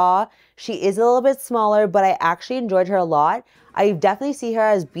line bra. She is a little bit smaller, but I actually enjoyed her a lot. I definitely see her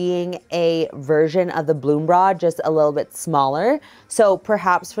as being a version of the Bloom bra, just a little bit smaller. So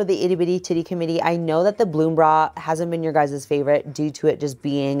perhaps for the itty bitty titty committee, I know that the Bloom bra hasn't been your guys' favorite due to it just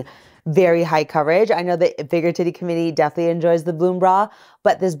being very high coverage. I know the bigger titty committee definitely enjoys the Bloom bra,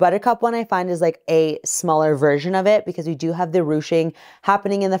 but this Buttercup one I find is like a smaller version of it, because we do have the ruching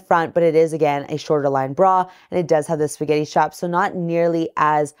happening in the front, but it is again a shorter line bra, and it does have the spaghetti strap, so not nearly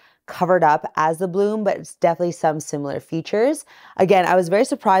as covered up as the Bloom, but it's definitely some similar features. Again, I was very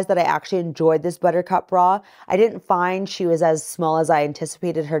surprised that I actually enjoyed this Buttercup bra. I didn't find she was as small as I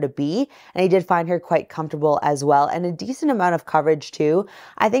anticipated her to be, and I did find her quite comfortable as well, and a decent amount of coverage too.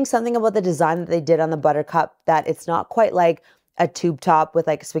 I think something about the design that they did on the Buttercup, that it's not quite like a tube top with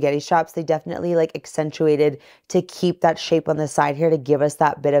like spaghetti straps. They definitely like accentuated to keep that shape on the side here to give us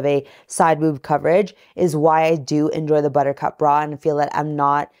that bit of a side boob coverage, is why I do enjoy the Buttercup bra and feel that I'm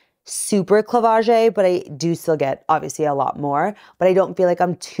not super clavage, but I do still get obviously a lot more, but I don't feel like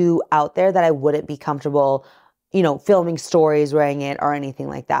I'm too out there that I wouldn't be comfortable, you know, filming stories wearing it or anything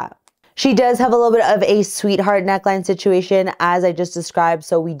like that. She does have a little bit of a sweetheart neckline situation, as I just described,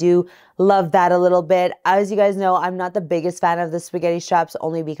 so we do love that a little bit. As you guys know, I'm not the biggest fan of the spaghetti straps,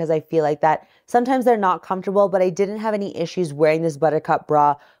 only because I feel like that sometimes they're not comfortable, but I didn't have any issues wearing this Buttercup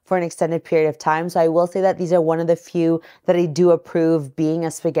bra for an extended period of time. So I will say that these are one of the few that I do approve being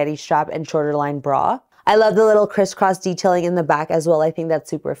a spaghetti strap and shorter line bra. I love the little crisscross detailing in the back as well. I think that's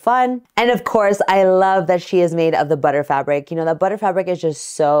super fun. And of course, I love that she is made of the butter fabric. You know, that butter fabric is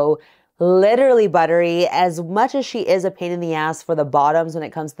just so literally buttery. As much as she is a pain in the ass for the bottoms when it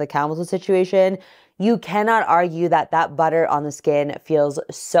comes to the camel toe situation, you cannot argue that that butter on the skin feels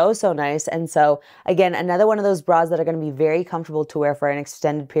so, so nice. And so again, another one of those bras that are going to be very comfortable to wear for an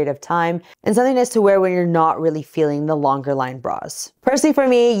extended period of time, and something nice to wear when you're not really feeling the longer line bras. Personally for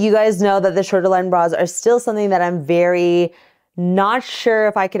me, you guys know that the shorter line bras are still something that I'm very not sure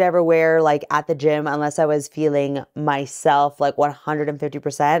if I could ever wear like at the gym unless I was feeling myself like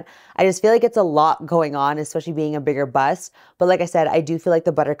 150%. I just feel like it's a lot going on, especially being a bigger bust. But like I said, I do feel like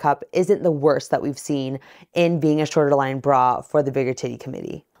the Buttercup isn't the worst that we've seen in being a shorter line bra for the bigger titty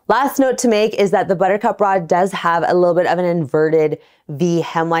committee. Last note to make is that the Buttercup bra does have a little bit of an inverted V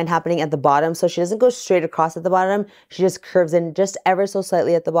hemline happening at the bottom. So she doesn't go straight across at the bottom. She just curves in just ever so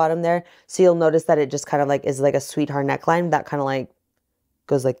slightly at the bottom there. So you'll notice that it just kind of like is like a sweetheart neckline that kind of like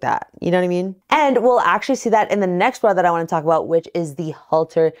goes like that. You know what I mean? And we'll actually see that in the next bra that I want to talk about, which is the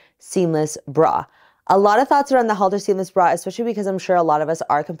halter seamless bra. A lot of thoughts around the halter seamless bra, especially because I'm sure a lot of us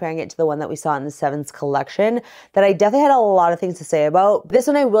are comparing it to the one that we saw in the Sevens collection, that I definitely had a lot of things to say about. This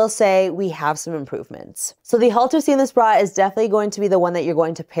one I will say we have some improvements. So the halter seamless bra is definitely going to be the one that you're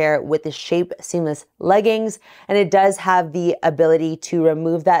going to pair with the Shape seamless leggings, and it does have the ability to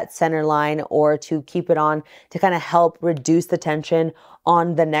remove that center line or to keep it on to kind of help reduce the tension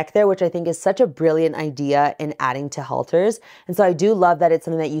on the neck there, which I think is such a brilliant idea in adding to halters. And so I do love that it's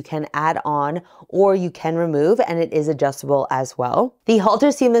something that you can add on or you can remove, and it is adjustable as well. The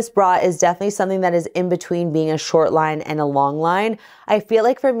halter seamless bra is definitely something that is in between being a short line and a long line. I feel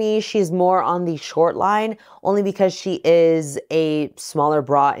like for me, she's more on the short line only because she is a smaller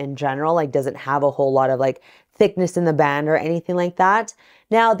bra in general, like doesn't have a whole lot of like thickness in the band or anything like that.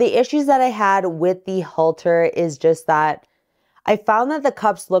 Now, the issues that I had with the halter is just that I found that the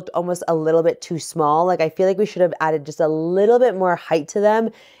cups looked almost a little bit too small. Like I feel like we should have added just a little bit more height to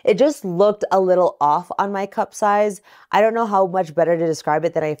them. It just looked a little off on my cup size. I don't know how much better to describe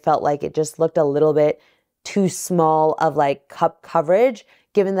it than I felt like it just looked a little bit too small of like cup coverage,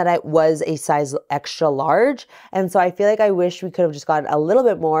 given that I was a size extra large. And so I feel like I wish we could have just gotten a little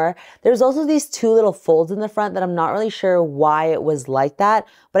bit more. There's also these two little folds in the front that I'm not really sure why it was like that,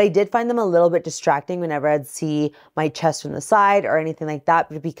 but I did find them a little bit distracting whenever I'd see my chest from the side or anything like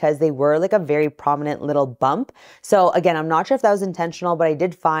that, because they were like a very prominent little bump. So again, I'm not sure if that was intentional, but I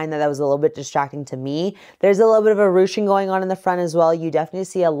did find that that was a little bit distracting to me. There's a little bit of a ruching going on in the front as well. You definitely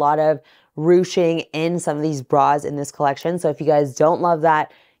see a lot of ruching in some of these bras in this collection. So if you guys don't love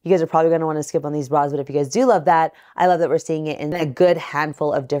that, you guys are probably going to want to skip on these bras, but if you guys do love that, I love that we're seeing it in a good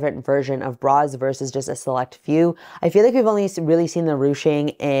handful of different version of bras versus just a select few. I feel like we've only really seen the ruching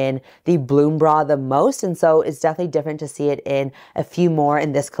in the Bloom bra the most, and so it's definitely different to see it in a few more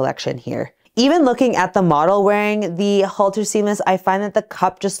in this collection here. Even looking at the model wearing the halter seamless, I find that the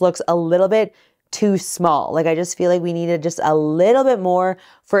cup just looks a little bit too small. Like I just feel like we needed just a little bit more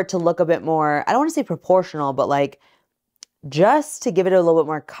for it to look a bit more, I don't want to say proportional, but like just to give it a little bit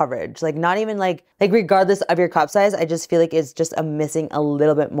more coverage. Like not even like regardless of your cup size, I just feel like it's just missing a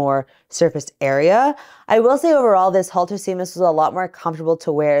little bit more surface area. I will say overall, this halter seamless was a lot more comfortable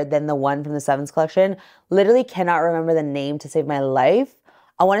to wear than the one from the Sevens collection. Literally cannot remember the name to save my life.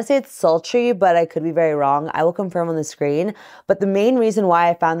 I want to say it's sultry, but I could be very wrong. I will confirm on the screen. But the main reason why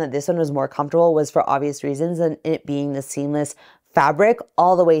I found that this one was more comfortable was for obvious reasons, and it being the seamless fabric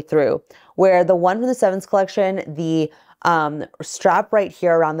all the way through. Where the one from the Sevens collection, the strap right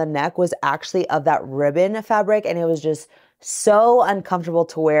here around the neck was actually of that ribbon fabric, and it was just so uncomfortable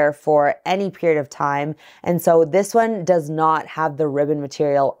to wear for any period of time. And so this one does not have the ribbon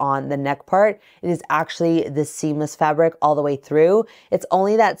material on the neck part. It is actually the seamless fabric all the way through. It's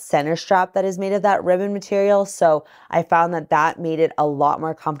only that center strap that is made of that ribbon material. So I found that that made it a lot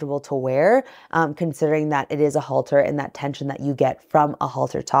more comfortable to wear, considering that it is a halter and that tension that you get from a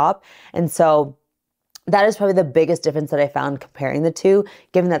halter top. And so that is probably the biggest difference that I found comparing the two,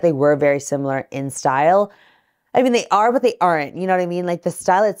 given that they were very similar in style. I mean, they are, but they aren't. You know what I mean? Like the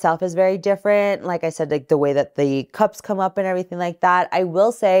style itself is very different. Like I said, like the way that the cups come up and everything like that. I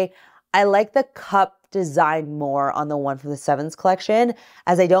will say I like the cup design more on the one from the Sevens collection,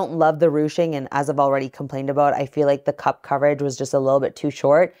 as I don't love the ruching. And as I've already complained about, I feel like the cup coverage was just a little bit too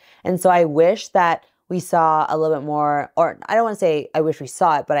short. And so I wish that we saw a little bit more, or I don't want to say I wish we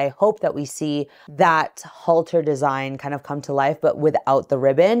saw it, but I hope that we see that halter design kind of come to life, but without the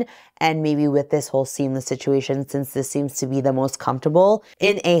ribbon, and maybe with this whole seamless situation, since this seems to be the most comfortable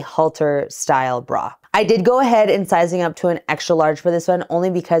in a halter style bra. I did go ahead and sizing up to an extra large for this one, only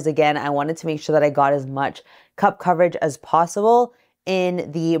because again, I wanted to make sure that I got as much cup coverage as possible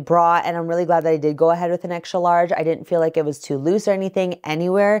in the bra, and I'm really glad that I did go ahead with an extra large. I didn't feel like it was too loose or anything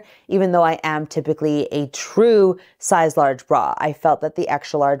anywhere, even though I am typically a true size large bra. I felt that the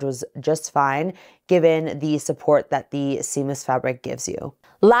extra large was just fine, given the support that the seamless fabric gives you.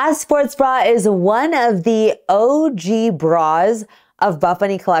 Last sports bra is one of the OG bras of Buff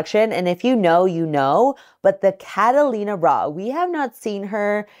Bunny collection, and if you know, you know, but the Catalina bra, we have not seen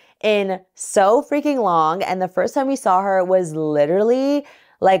her in so freaking long, and the first time we saw her was literally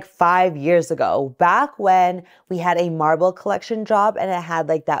like 5 years ago, back when we had a marble collection drop and it had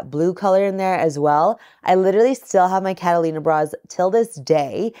like that blue color in there as well. I literally still have my Catalina bras till this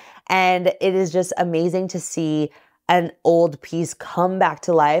day, and it is just amazing to see an old piece come back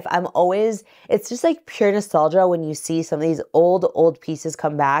to life. It's just like pure nostalgia when you see some of these old pieces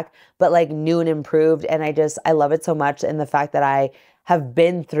come back, but like new and improved. And I love it so much. And the fact that I have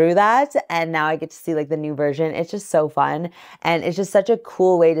been through that and now I get to see like the new version. It's just so fun, and it's just such a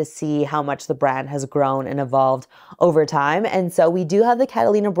cool way to see how much the brand has grown and evolved over time. And so we do have the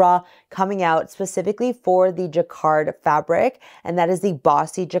Catalina bra coming out specifically for the jacquard fabric, and that is the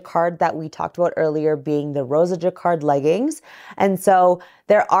bossy jacquard that we talked about earlier, being the Rosa jacquard leggings. And so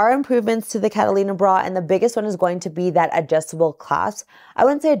there are improvements to the Catalina bra, and the biggest one is going to be that adjustable clasp. I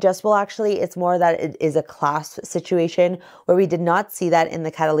wouldn't say adjustable actually, it's more that it is a clasp situation where we did not see that in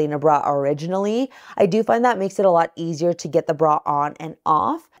the Catalina bra originally. I do find that makes it a lot easier to get the bra on and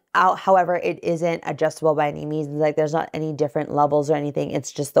off. However, it isn't adjustable by any means. Like there's not any different levels or anything.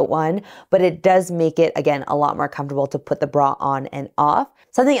 It's just the one, but it does make it, again, a lot more comfortable to put the bra on and off.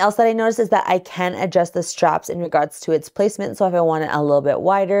 Something else that I noticed is that I can adjust the straps in regards to its placement. So if I want it a little bit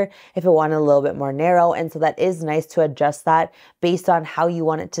wider, if I want it a little bit more narrow. And so that is nice to adjust that based on how you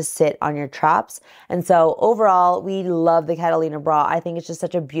want it to sit on your traps. And so overall, we love the Catalina bra. I think it's just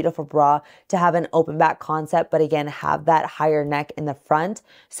such a beautiful bra to have an open back concept, but again, have that higher neck in the front.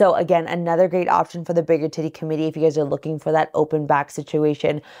 So again, another great option for the bigger titty committee if you guys are looking for that open back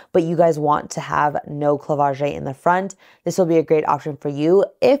situation, but you guys want to have no clavage in the front. This will be a great option for you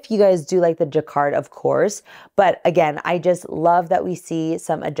if you guys do like the jacquard, of course. But again, I just love that we see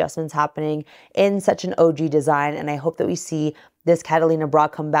some adjustments happening in such an OG design, and I hope that we see this Catalina bra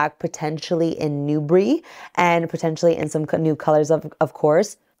come back potentially in new brie and potentially in some new colors, of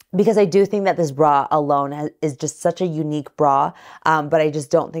course. because I do think that this bra alone is just such a unique bra, but I just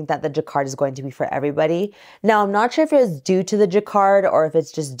don't think that the jacquard is going to be for everybody. Now, I'm not sure if it was due to the jacquard or if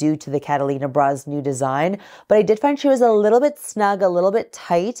it's just due to the KATHRYN bra's new design, but I did find she was a little bit snug, a little bit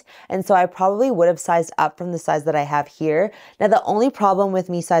tight, and so I probably would have sized up from the size that I have here. Now, the only problem with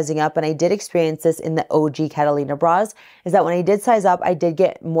me sizing up, and I did experience this in the OG KATHRYN bras, is that when I did size up, I did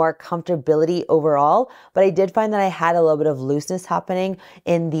get more comfortability overall, but I did find that I had a little bit of looseness happening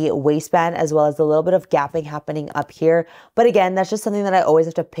in the waistband, as well as a little bit of gapping happening up here. But again, that's just something that I always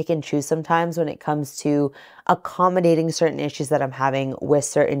have to pick and choose sometimes when it comes to accommodating certain issues that I'm having with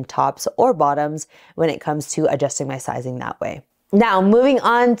certain tops or bottoms when it comes to adjusting my sizing that way. Now, moving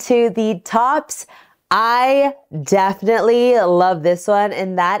on to the tops, I definitely love this one,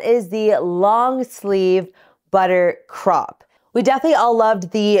 and that is the long sleeve butter crop. We definitely all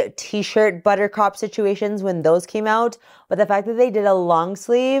loved the t-shirt butter crop situations when those came out, but the fact that they did a long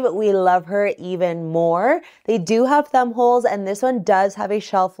sleeve, we love her even more. They do have thumb holes, and this one does have a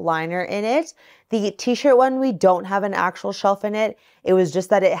shelf liner in it. The t-shirt one, we don't have an actual shelf in it. It was just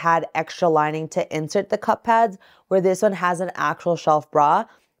that it had extra lining to insert the cup pads, where this one has an actual shelf bra.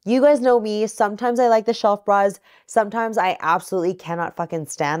 You guys know me, sometimes I like the shelf bras, sometimes I absolutely cannot fucking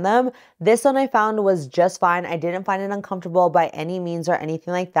stand them. This one I found was just fine. I didn't find it uncomfortable by any means or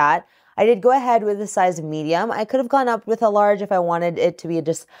anything like that. I did go ahead with a size medium. I could have gone up with a large if I wanted it to be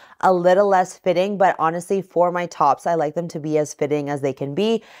just a little less fitting, but honestly, for my tops, I like them to be as fitting as they can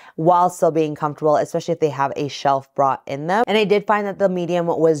be while still being comfortable, especially if they have a shelf bra in them. And I did find that the medium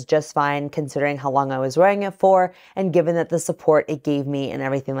was just fine considering how long I was wearing it for and given that the support it gave me and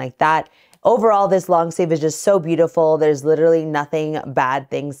everything like that. Overall, this long sleeve is just so beautiful. There's literally nothing bad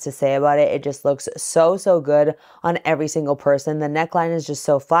things to say about it. It just looks so, so good on every single person. The neckline is just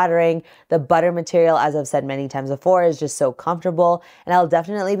so flattering. The butter material, as I've said many times before, is just so comfortable. And I'll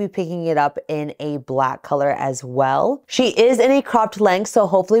definitely be picking it up in a black color as well. She is in a cropped length, so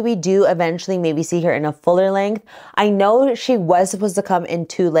hopefully we do eventually maybe see her in a fuller length. I know she was supposed to come in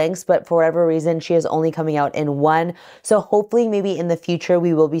 2 lengths, but for whatever reason, she is only coming out in 1. So hopefully maybe in the future,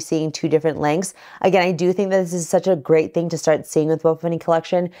 we will be seeing 2 different lengths. Again, I do think that this is such a great thing to start seeing with BUFFBUNNY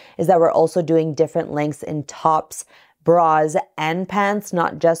collection, is that we're also doing different lengths in tops, bras, and pants,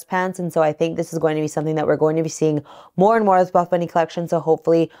 not just pants. And so I think this is going to be something that we're going to be seeing more and more with BUFFBUNNY collection. So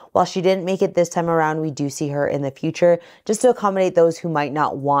hopefully, while she didn't make it this time around, we do see her in the future, just to accommodate those who might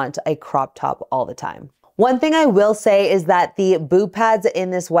not want a crop top all the time. One thing I will say is that the boob pads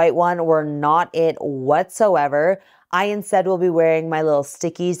in this white one were not it whatsoever. I instead will be wearing my little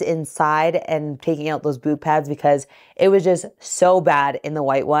stickies inside and taking out those boob pads because it was just so bad in the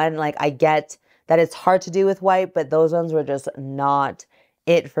white one. Like, I get that it's hard to do with white, but those ones were just not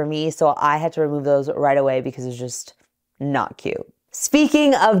it for me. So I had to remove those right away because it's just not cute.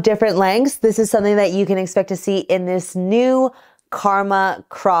 Speaking of different lengths, this is something that you can expect to see in this new Karma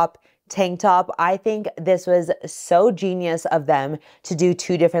crop tank top. I think this was so genius of them to do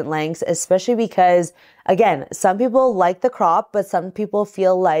 2 different lengths, especially because, again, some people like the crop, but some people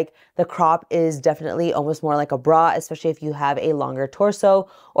feel like the crop is definitely almost more like a bra, especially if you have a longer torso.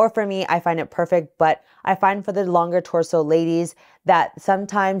 Or for me, I find it perfect, but I find for the longer torso ladies that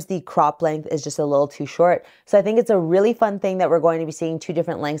sometimes the crop length is just a little too short. So I think it's a really fun thing that we're going to be seeing 2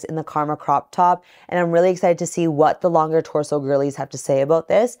 different lengths in the Karma crop top. And I'm really excited to see what the longer torso girlies have to say about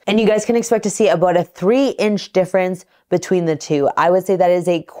this. And you guys can expect to see about a 3-inch difference between the two. I would say that is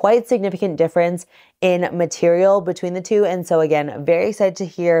a quite significant difference in material between the two. And so again, very excited to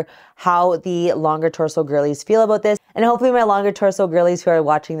hear how the longer torso girlies feel about this. And hopefully my longer torso girlies who are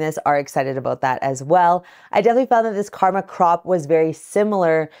watching this are excited about that as well. I definitely found that this Karma crop was very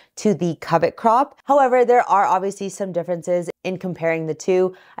similar to the Covet crop. However, there are obviously some differences in comparing the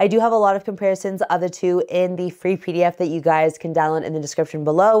two. I do have a lot of comparisons of the two in the free PDF that you guys can download in the description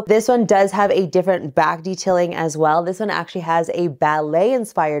below. This one does have a different back detailing as well. This one actually has a ballet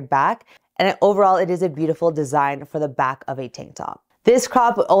inspired back. And overall, it is a beautiful design for the back of a tank top. This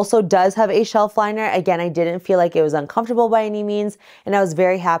crop also does have a shelf liner. Again, I didn't feel like it was uncomfortable by any means, and I was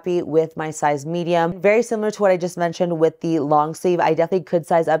very happy with my size medium. Very similar to what I just mentioned with the long sleeve. I definitely could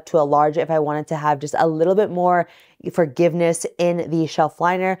size up to a large if I wanted to have just a little bit more forgiveness in the shelf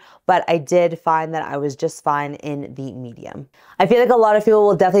liner, but I did find that I was just fine in the medium. I feel like a lot of people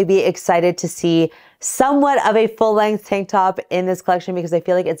will definitely be excited to see somewhat of a full-length tank top in this collection because I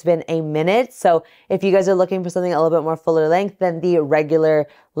feel like it's been a minute. So if you guys are looking for something a little bit more fuller length, then the regular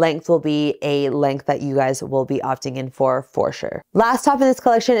length will be a length that you guys will be opting in for sure. Last top in this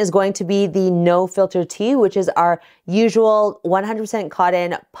collection is going to be the No Filter Tee, which is our usual 100%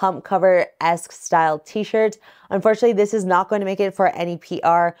 cotton pump cover-esque style t-shirt. Unfortunately, this is not going to make it for any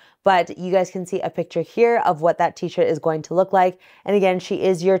PR, but you guys can see a picture here of what that t-shirt is going to look like. And again, she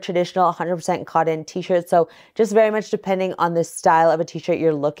is your traditional 100% cotton t-shirt. So just very much depending on the style of a t-shirt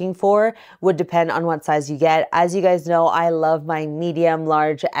you're looking for would depend on what size you get. As you guys know, I love my medium,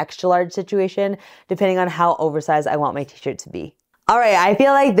 large, extra large situation, depending on how oversized I want my t-shirt to be. All right, I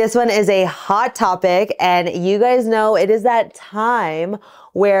feel like this one is a hot topic, and you guys know it is that time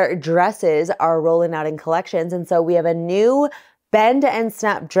where dresses are rolling out in collections. And so we have a new bend and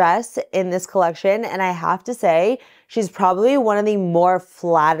snap dress in this collection, and I have to say she's probably one of the more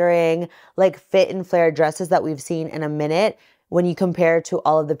flattering like fit and flare dresses that we've seen in a minute. When you compare to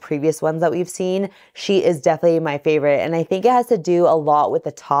all of the previous ones that we've seen, she is definitely my favorite. And I think it has to do a lot with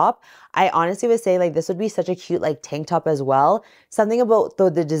the top. I honestly would say like this would be such a cute like tank top as well. Something about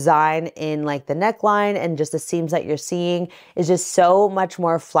the design in like the neckline and just the seams that you're seeing is just so much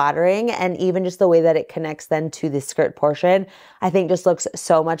more flattering. And even just the way that it connects then to the skirt portion, I think just looks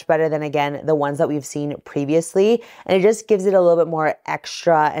so much better than, again, the ones that we've seen previously. And it just gives it a little bit more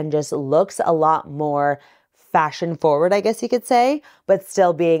extra and just looks a lot more fashion forward, I guess you could say, but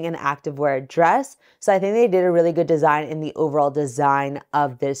still being an activewear dress. So I think they did a really good design in the overall design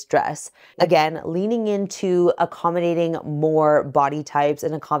of this dress. Again, leaning into accommodating more body types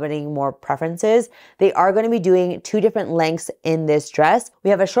and accommodating more preferences. They are going to be doing 2 different lengths in this dress. We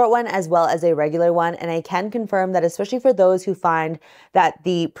have a short one as well as a regular one. And I can confirm that, especially for those who find that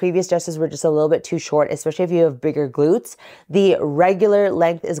the previous dresses were just a little bit too short, especially if you have bigger glutes, the regular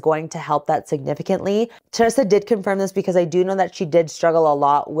length is going to help that significantly. Teresa did confirm this because I do know that she did struggle a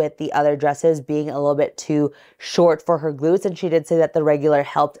lot with the other dresses being a little bit too short for her glutes, and she did say that the regular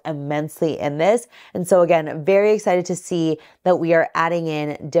helped immensely in this. And so again, very excited to see that we are adding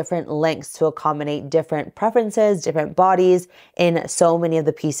in different lengths to accommodate different preferences, different bodies in so many of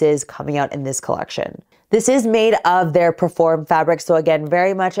the pieces coming out in this collection. This is made of their Perform fabric, so again,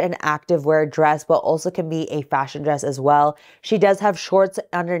 very much an activewear dress, but also can be a fashion dress as well. She does have shorts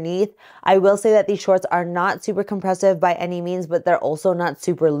underneath. I will say that these shorts are not super compressive by any means, but they're also not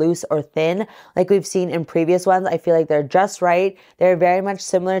super loose or thin like we've seen in previous ones. I feel like they're just right. They're very much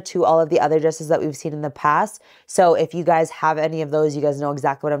similar to all of the other dresses that we've seen in the past. So if you guys have any of those, you guys know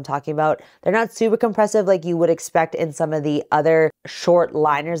exactly what I'm talking about. They're not super compressive like you would expect in some of the other short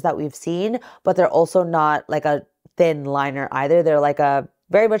liners that we've seen, but they're also not like a thin liner either. They're like a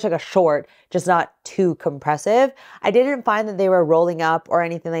very much like a short, just not too compressive. I didn't find that they were rolling up or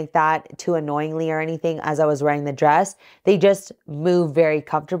anything like that too annoyingly or anything as I was wearing the dress. They just move very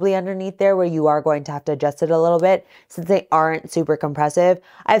comfortably underneath there, where you are going to have to adjust it a little bit since they aren't super compressive.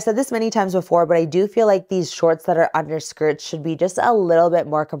 I've said this many times before, but I do feel like these shorts that are under skirts should be just a little bit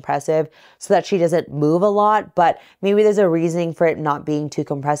more compressive so that she doesn't move a lot, but maybe there's a reasoning for it not being too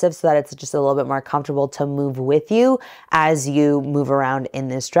compressive so that it's just a little bit more comfortable to move with you as you move around in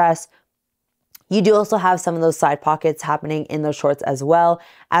this dress. You do also have some of those side pockets happening in those shorts as well,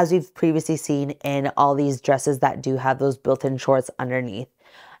 as we've previously seen in all these dresses that do have those built-in shorts underneath.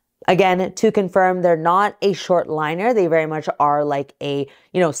 Again, to confirm, they're not a short liner. They very much are like a,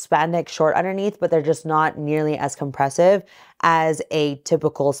 spandex short underneath, but they're just not nearly as compressive as a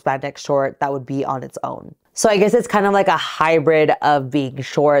typical spandex short that would be on its own. So I guess it's kind of like a hybrid of being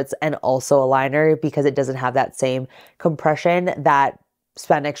shorts and also a liner because it doesn't have that same compression that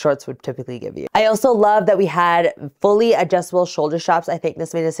spandex shorts would typically give you. I also love that we had fully adjustable shoulder straps. I think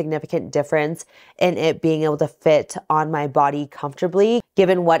this made a significant difference in it being able to fit on my body comfortably,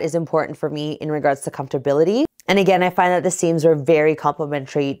 given what is important for me in regards to comfortability. And again, I find that the seams are very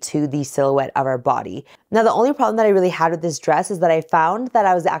complementary to the silhouette of our body. Now, the only problem that I really had with this dress is that I found that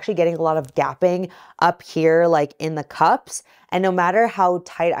I was actually getting a lot of gapping up here, like in the cups. And no matter how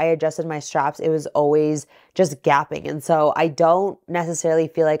tight I adjusted my straps, it was always just gapping. And so I don't necessarily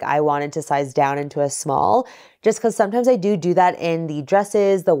feel like I wanted to size down into a small, just because sometimes I do that in the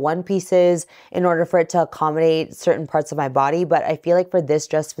dresses, the one pieces, in order for it to accommodate certain parts of my body. But I feel like for this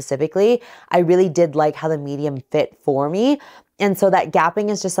dress specifically, I really did like how the medium fit for me. And so that gapping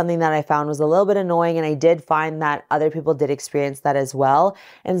is just something that I found was a little bit annoying, and I did find that other people did experience that as well.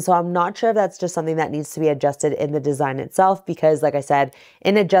 And so I'm not sure if that's just something that needs to be adjusted in the design itself, because like I said,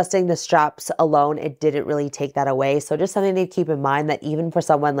 in adjusting the straps alone, it didn't really take that away. So just something to keep in mind, that even for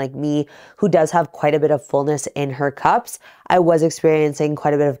someone like me who does have quite a bit of fullness in her cups, I was experiencing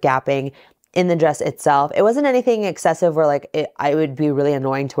quite a bit of gapping in the dress itself. It wasn't anything excessive where I would be really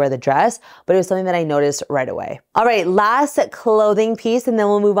annoying to wear the dress, but it was something that I noticed right away. All right, last clothing piece, and then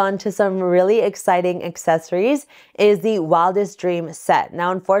we'll move on to some really exciting accessories, is the Wildest Dream set.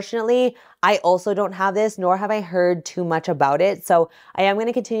 Now, unfortunately, I also don't have this, nor have I heard too much about it. So I am going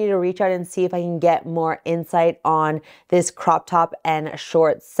to continue to reach out and see if I can get more insight on this crop top and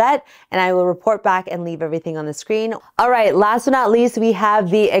short set. And I will report back and leave everything on the screen. All right, last but not least, we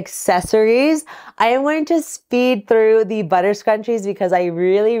have the accessories. I am going to speed through the butter scrunchies because I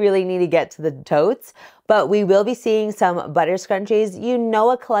really need to get to the totes. But we will be seeing some butter scrunchies. You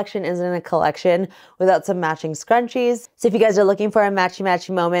know a collection isn't a collection without some matching scrunchies. So if you guys are looking for a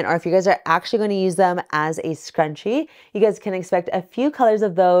matchy moment, or if you guys are actually going to use them as a scrunchie, you guys can expect a few colors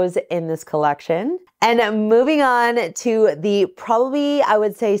of those in this collection. And moving on to the probably, I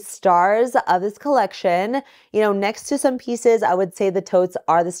would say, stars of this collection. You know, next to some pieces, I would say the totes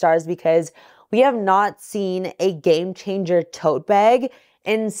are the stars because we have not seen a game changer tote bag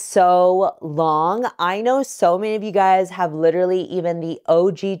in so long. I know so many of you guys have literally even the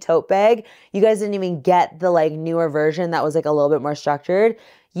OG tote bag. You guys didn't even get the like newer version that was like a little bit more structured.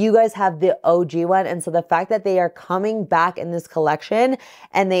 You guys have the OG one. And so the fact that they are coming back in this collection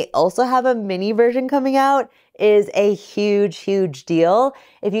and they also have a mini version coming out is a huge deal.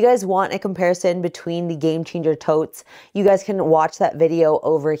 If you guys want a comparison between the Game Changer totes, you guys can watch that video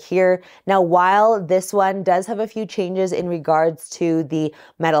over here. Now, while this one does have a few changes in regards to the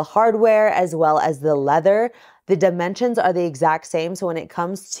metal hardware as well as the leather, the dimensions are the exact same. So when it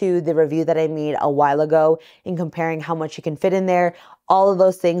comes to the review that I made a while ago in comparing how much you can fit in there, all of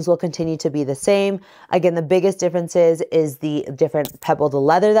those things will continue to be the same. Again, the biggest differences is the different pebbled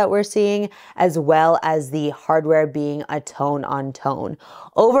leather that we're seeing, as well as the hardware being a tone on tone.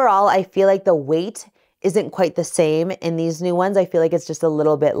 Overall, I feel like the weight isn't quite the same in these new ones. I feel like it's just a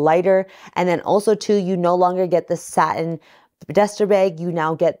little bit lighter. And then also too, you no longer get the satin duster bag, you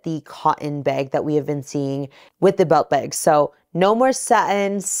now get the cotton bag that we have been seeing with the belt bags. So no more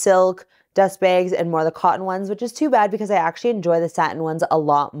satin, silk, dust bags, and more the cotton ones, which is too bad because I actually enjoy the satin ones a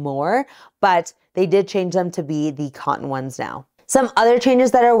lot more, but they did change them to be the cotton ones now. Some other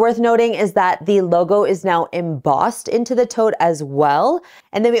changes that are worth noting is that the logo is now embossed into the tote as well.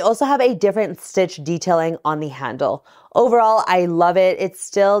 And then we also have a different stitch detailing on the handle. Overall, I love it. It's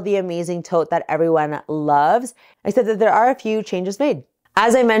still the amazing tote that everyone loves, except that there are a few changes made.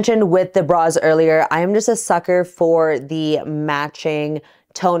 As I mentioned with the bras earlier, I am just a sucker for the matching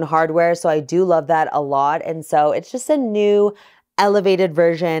tone hardware. So I do love that a lot. And so it's just a new elevated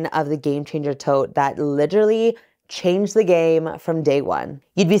version of the Game Changer tote that literally changed the game from day one.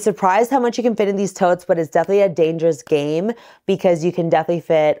 You'd be surprised how much you can fit in these totes, but it's definitely a dangerous game because you can definitely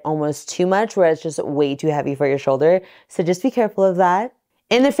fit almost too much where it's just way too heavy for your shoulder. So just be careful of that.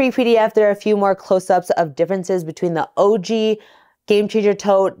 In the free PDF, there are a few more close-ups of differences between the OG Game Changer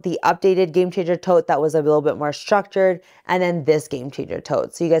tote, the updated Game Changer tote that was a little bit more structured, and then this Game Changer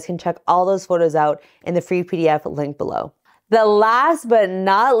tote. So you guys can check all those photos out in the free PDF link below. The last but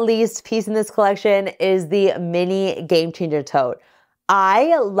not least piece in this collection is the mini Game Changer tote.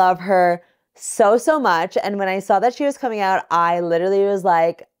 I love her so much. And when I saw that she was coming out, I literally was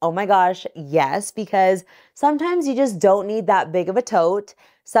like, oh my gosh, yes, because sometimes you just don't need that big of a tote.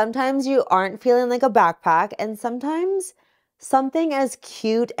 Sometimes you aren't feeling like a backpack, and sometimes something as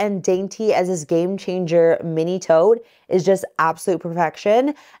cute and dainty as this Game Changer mini tote is just absolute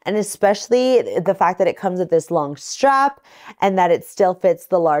perfection. And especially the fact that it comes with this long strap and that it still fits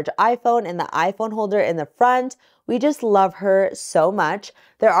the large iPhone and the iPhone holder in the front. We just love her so much.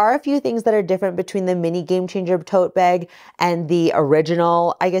 There are a few things that are different between the mini Game Changer tote bag and the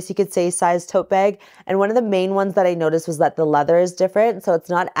original, I guess you could say, size tote bag. And one of the main ones that I noticed was that the leather is different, so it's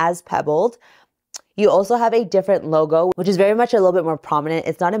not as pebbled. You also have a different logo, which is very much a little bit more prominent.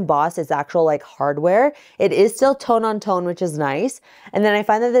 It's not embossed, it's actual like hardware. It is still tone on tone, which is nice. And then I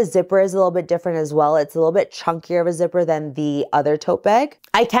find that the zipper is a little bit different as well. It's a little bit chunkier of a zipper than the other tote bag.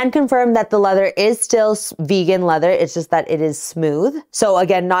 I can confirm that the leather is still vegan leather. It's just that it is smooth. So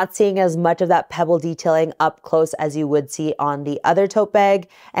again, not seeing as much of that pebble detailing up close as you would see on the other tote bag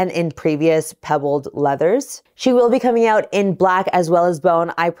and in previous pebbled leathers. She will be coming out in black as well as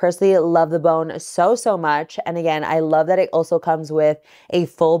bone. I personally love the bone so much. And again, I love that it also comes with a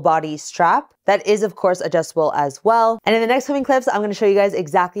full body strap that is of course adjustable as well. And in the next coming clips, I'm going to show you guys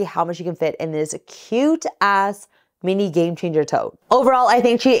exactly how much you can fit in this cute ass mini Game Changer tote. Overall, I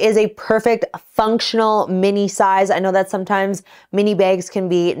think she is a perfect functional mini size. I know that sometimes mini bags can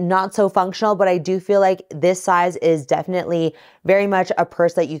be not so functional, but I do feel like this size is definitely very much a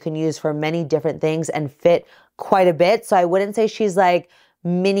purse that you can use for many different things and fit quite a bit. So I wouldn't say she's like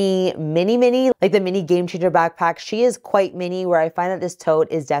mini, like the mini game changer backpack. She is quite mini, where I find that this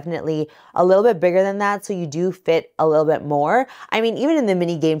tote is definitely a little bit bigger than that, so you do fit a little bit more. I mean, even in the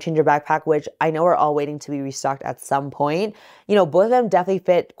mini game changer backpack, which I know we're all waiting to be restocked at some point, you know, both of them definitely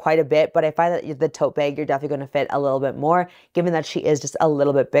fit quite a bit, but I find that the tote bag, you're definitely going to fit a little bit more, given that she is just a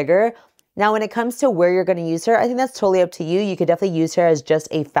little bit bigger. Now, when it comes to where you're going to use her, I think that's totally up to you. You could definitely use her as just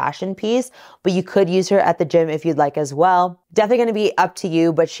a fashion piece, but you could use her at the gym if you'd like as well. Definitely going to be up to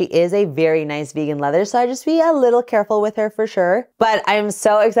you, but she is a very nice vegan leather, so I'd just be a little careful with her for sure. But I'm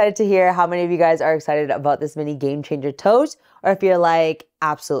so excited to hear how many of you guys are excited about this mini game changer tote, or if you're like,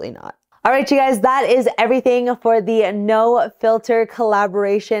 absolutely not. All right, you guys, that is everything for the No Filter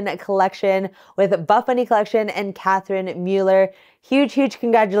collaboration collection with BUFFBUNNY Collection and KATHRYN MUELLER. Huge, huge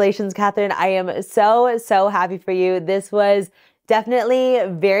congratulations, KATHRYN. I am so happy for you. This was definitely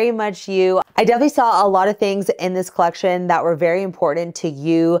very much you. I definitely saw a lot of things in this collection that were very important to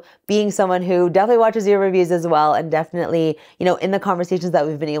you, being someone who definitely watches your reviews as well, and definitely, you know, in the conversations that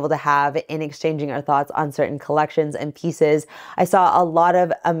we've been able to have in exchanging our thoughts on certain collections and pieces, I saw a lot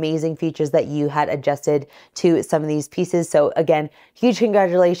of amazing features that you had adjusted to some of these pieces. So again, huge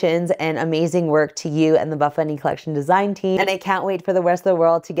congratulations and amazing work to you and the BUFFBUNNY Collection design team. And I can't wait for the rest of the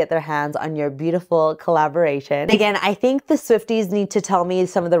world to get their hands on your beautiful collaboration. Again, I think the Swifties need to tell me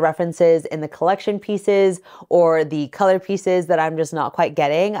some of the references in the collection pieces or the color pieces that I'm just not quite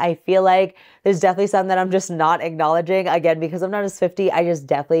getting. I feel like there's definitely some that I'm just not acknowledging. Again, because I'm not a Swiftie, I just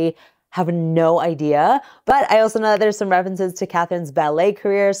definitely have no idea. But I also know that there's some references to KATHRYN's ballet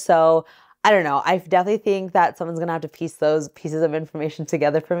career, so I don't know. I definitely think that someone's gonna have to piece those pieces of information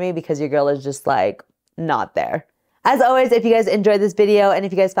together for me, because your girl is just like not there. As always, if you guys enjoyed this video and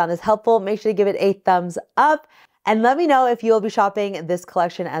if you guys found this helpful, make sure to give it a thumbs up. And let me know if you'll be shopping this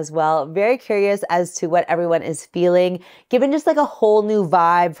collection as well. Very curious as to what everyone is feeling, given just like a whole new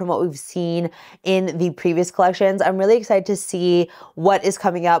vibe from what we've seen in the previous collections. I'm really excited to see what is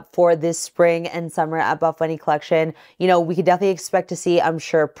coming up for this spring and summer at BUFFBUNNY Collection. You know, we could definitely expect to see, I'm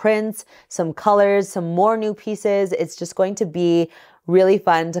sure, prints, some colors, some more new pieces. It's just going to be really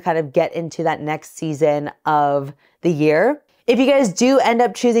fun to kind of get into that next season of the year. If you guys do end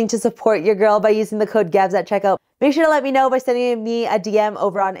up choosing to support your girl by using the code GABS at checkout, make sure to let me know by sending me a DM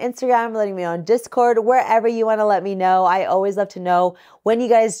over on Instagram, letting me know on Discord, wherever you want to let me know. I always love to know when you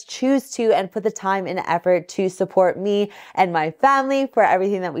guys choose to and put the time and effort to support me and my family for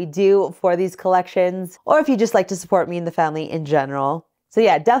everything that we do for these collections, or if you just like to support me and the family in general. So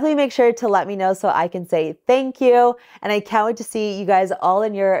yeah, definitely make sure to let me know so I can say thank you. And I can't wait to see you guys all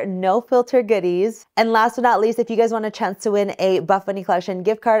in your no filter goodies. And last but not least, if you guys want a chance to win a BUFFBUNNY Collection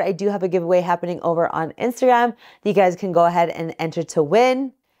gift card, I do have a giveaway happening over on Instagram. You guys can go ahead and enter to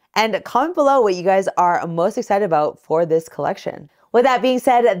win. And comment below what you guys are most excited about for this collection. With that being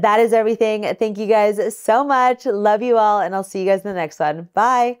said, that is everything. Thank you guys so much. Love you all, and I'll see you guys in the next one.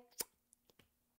 Bye.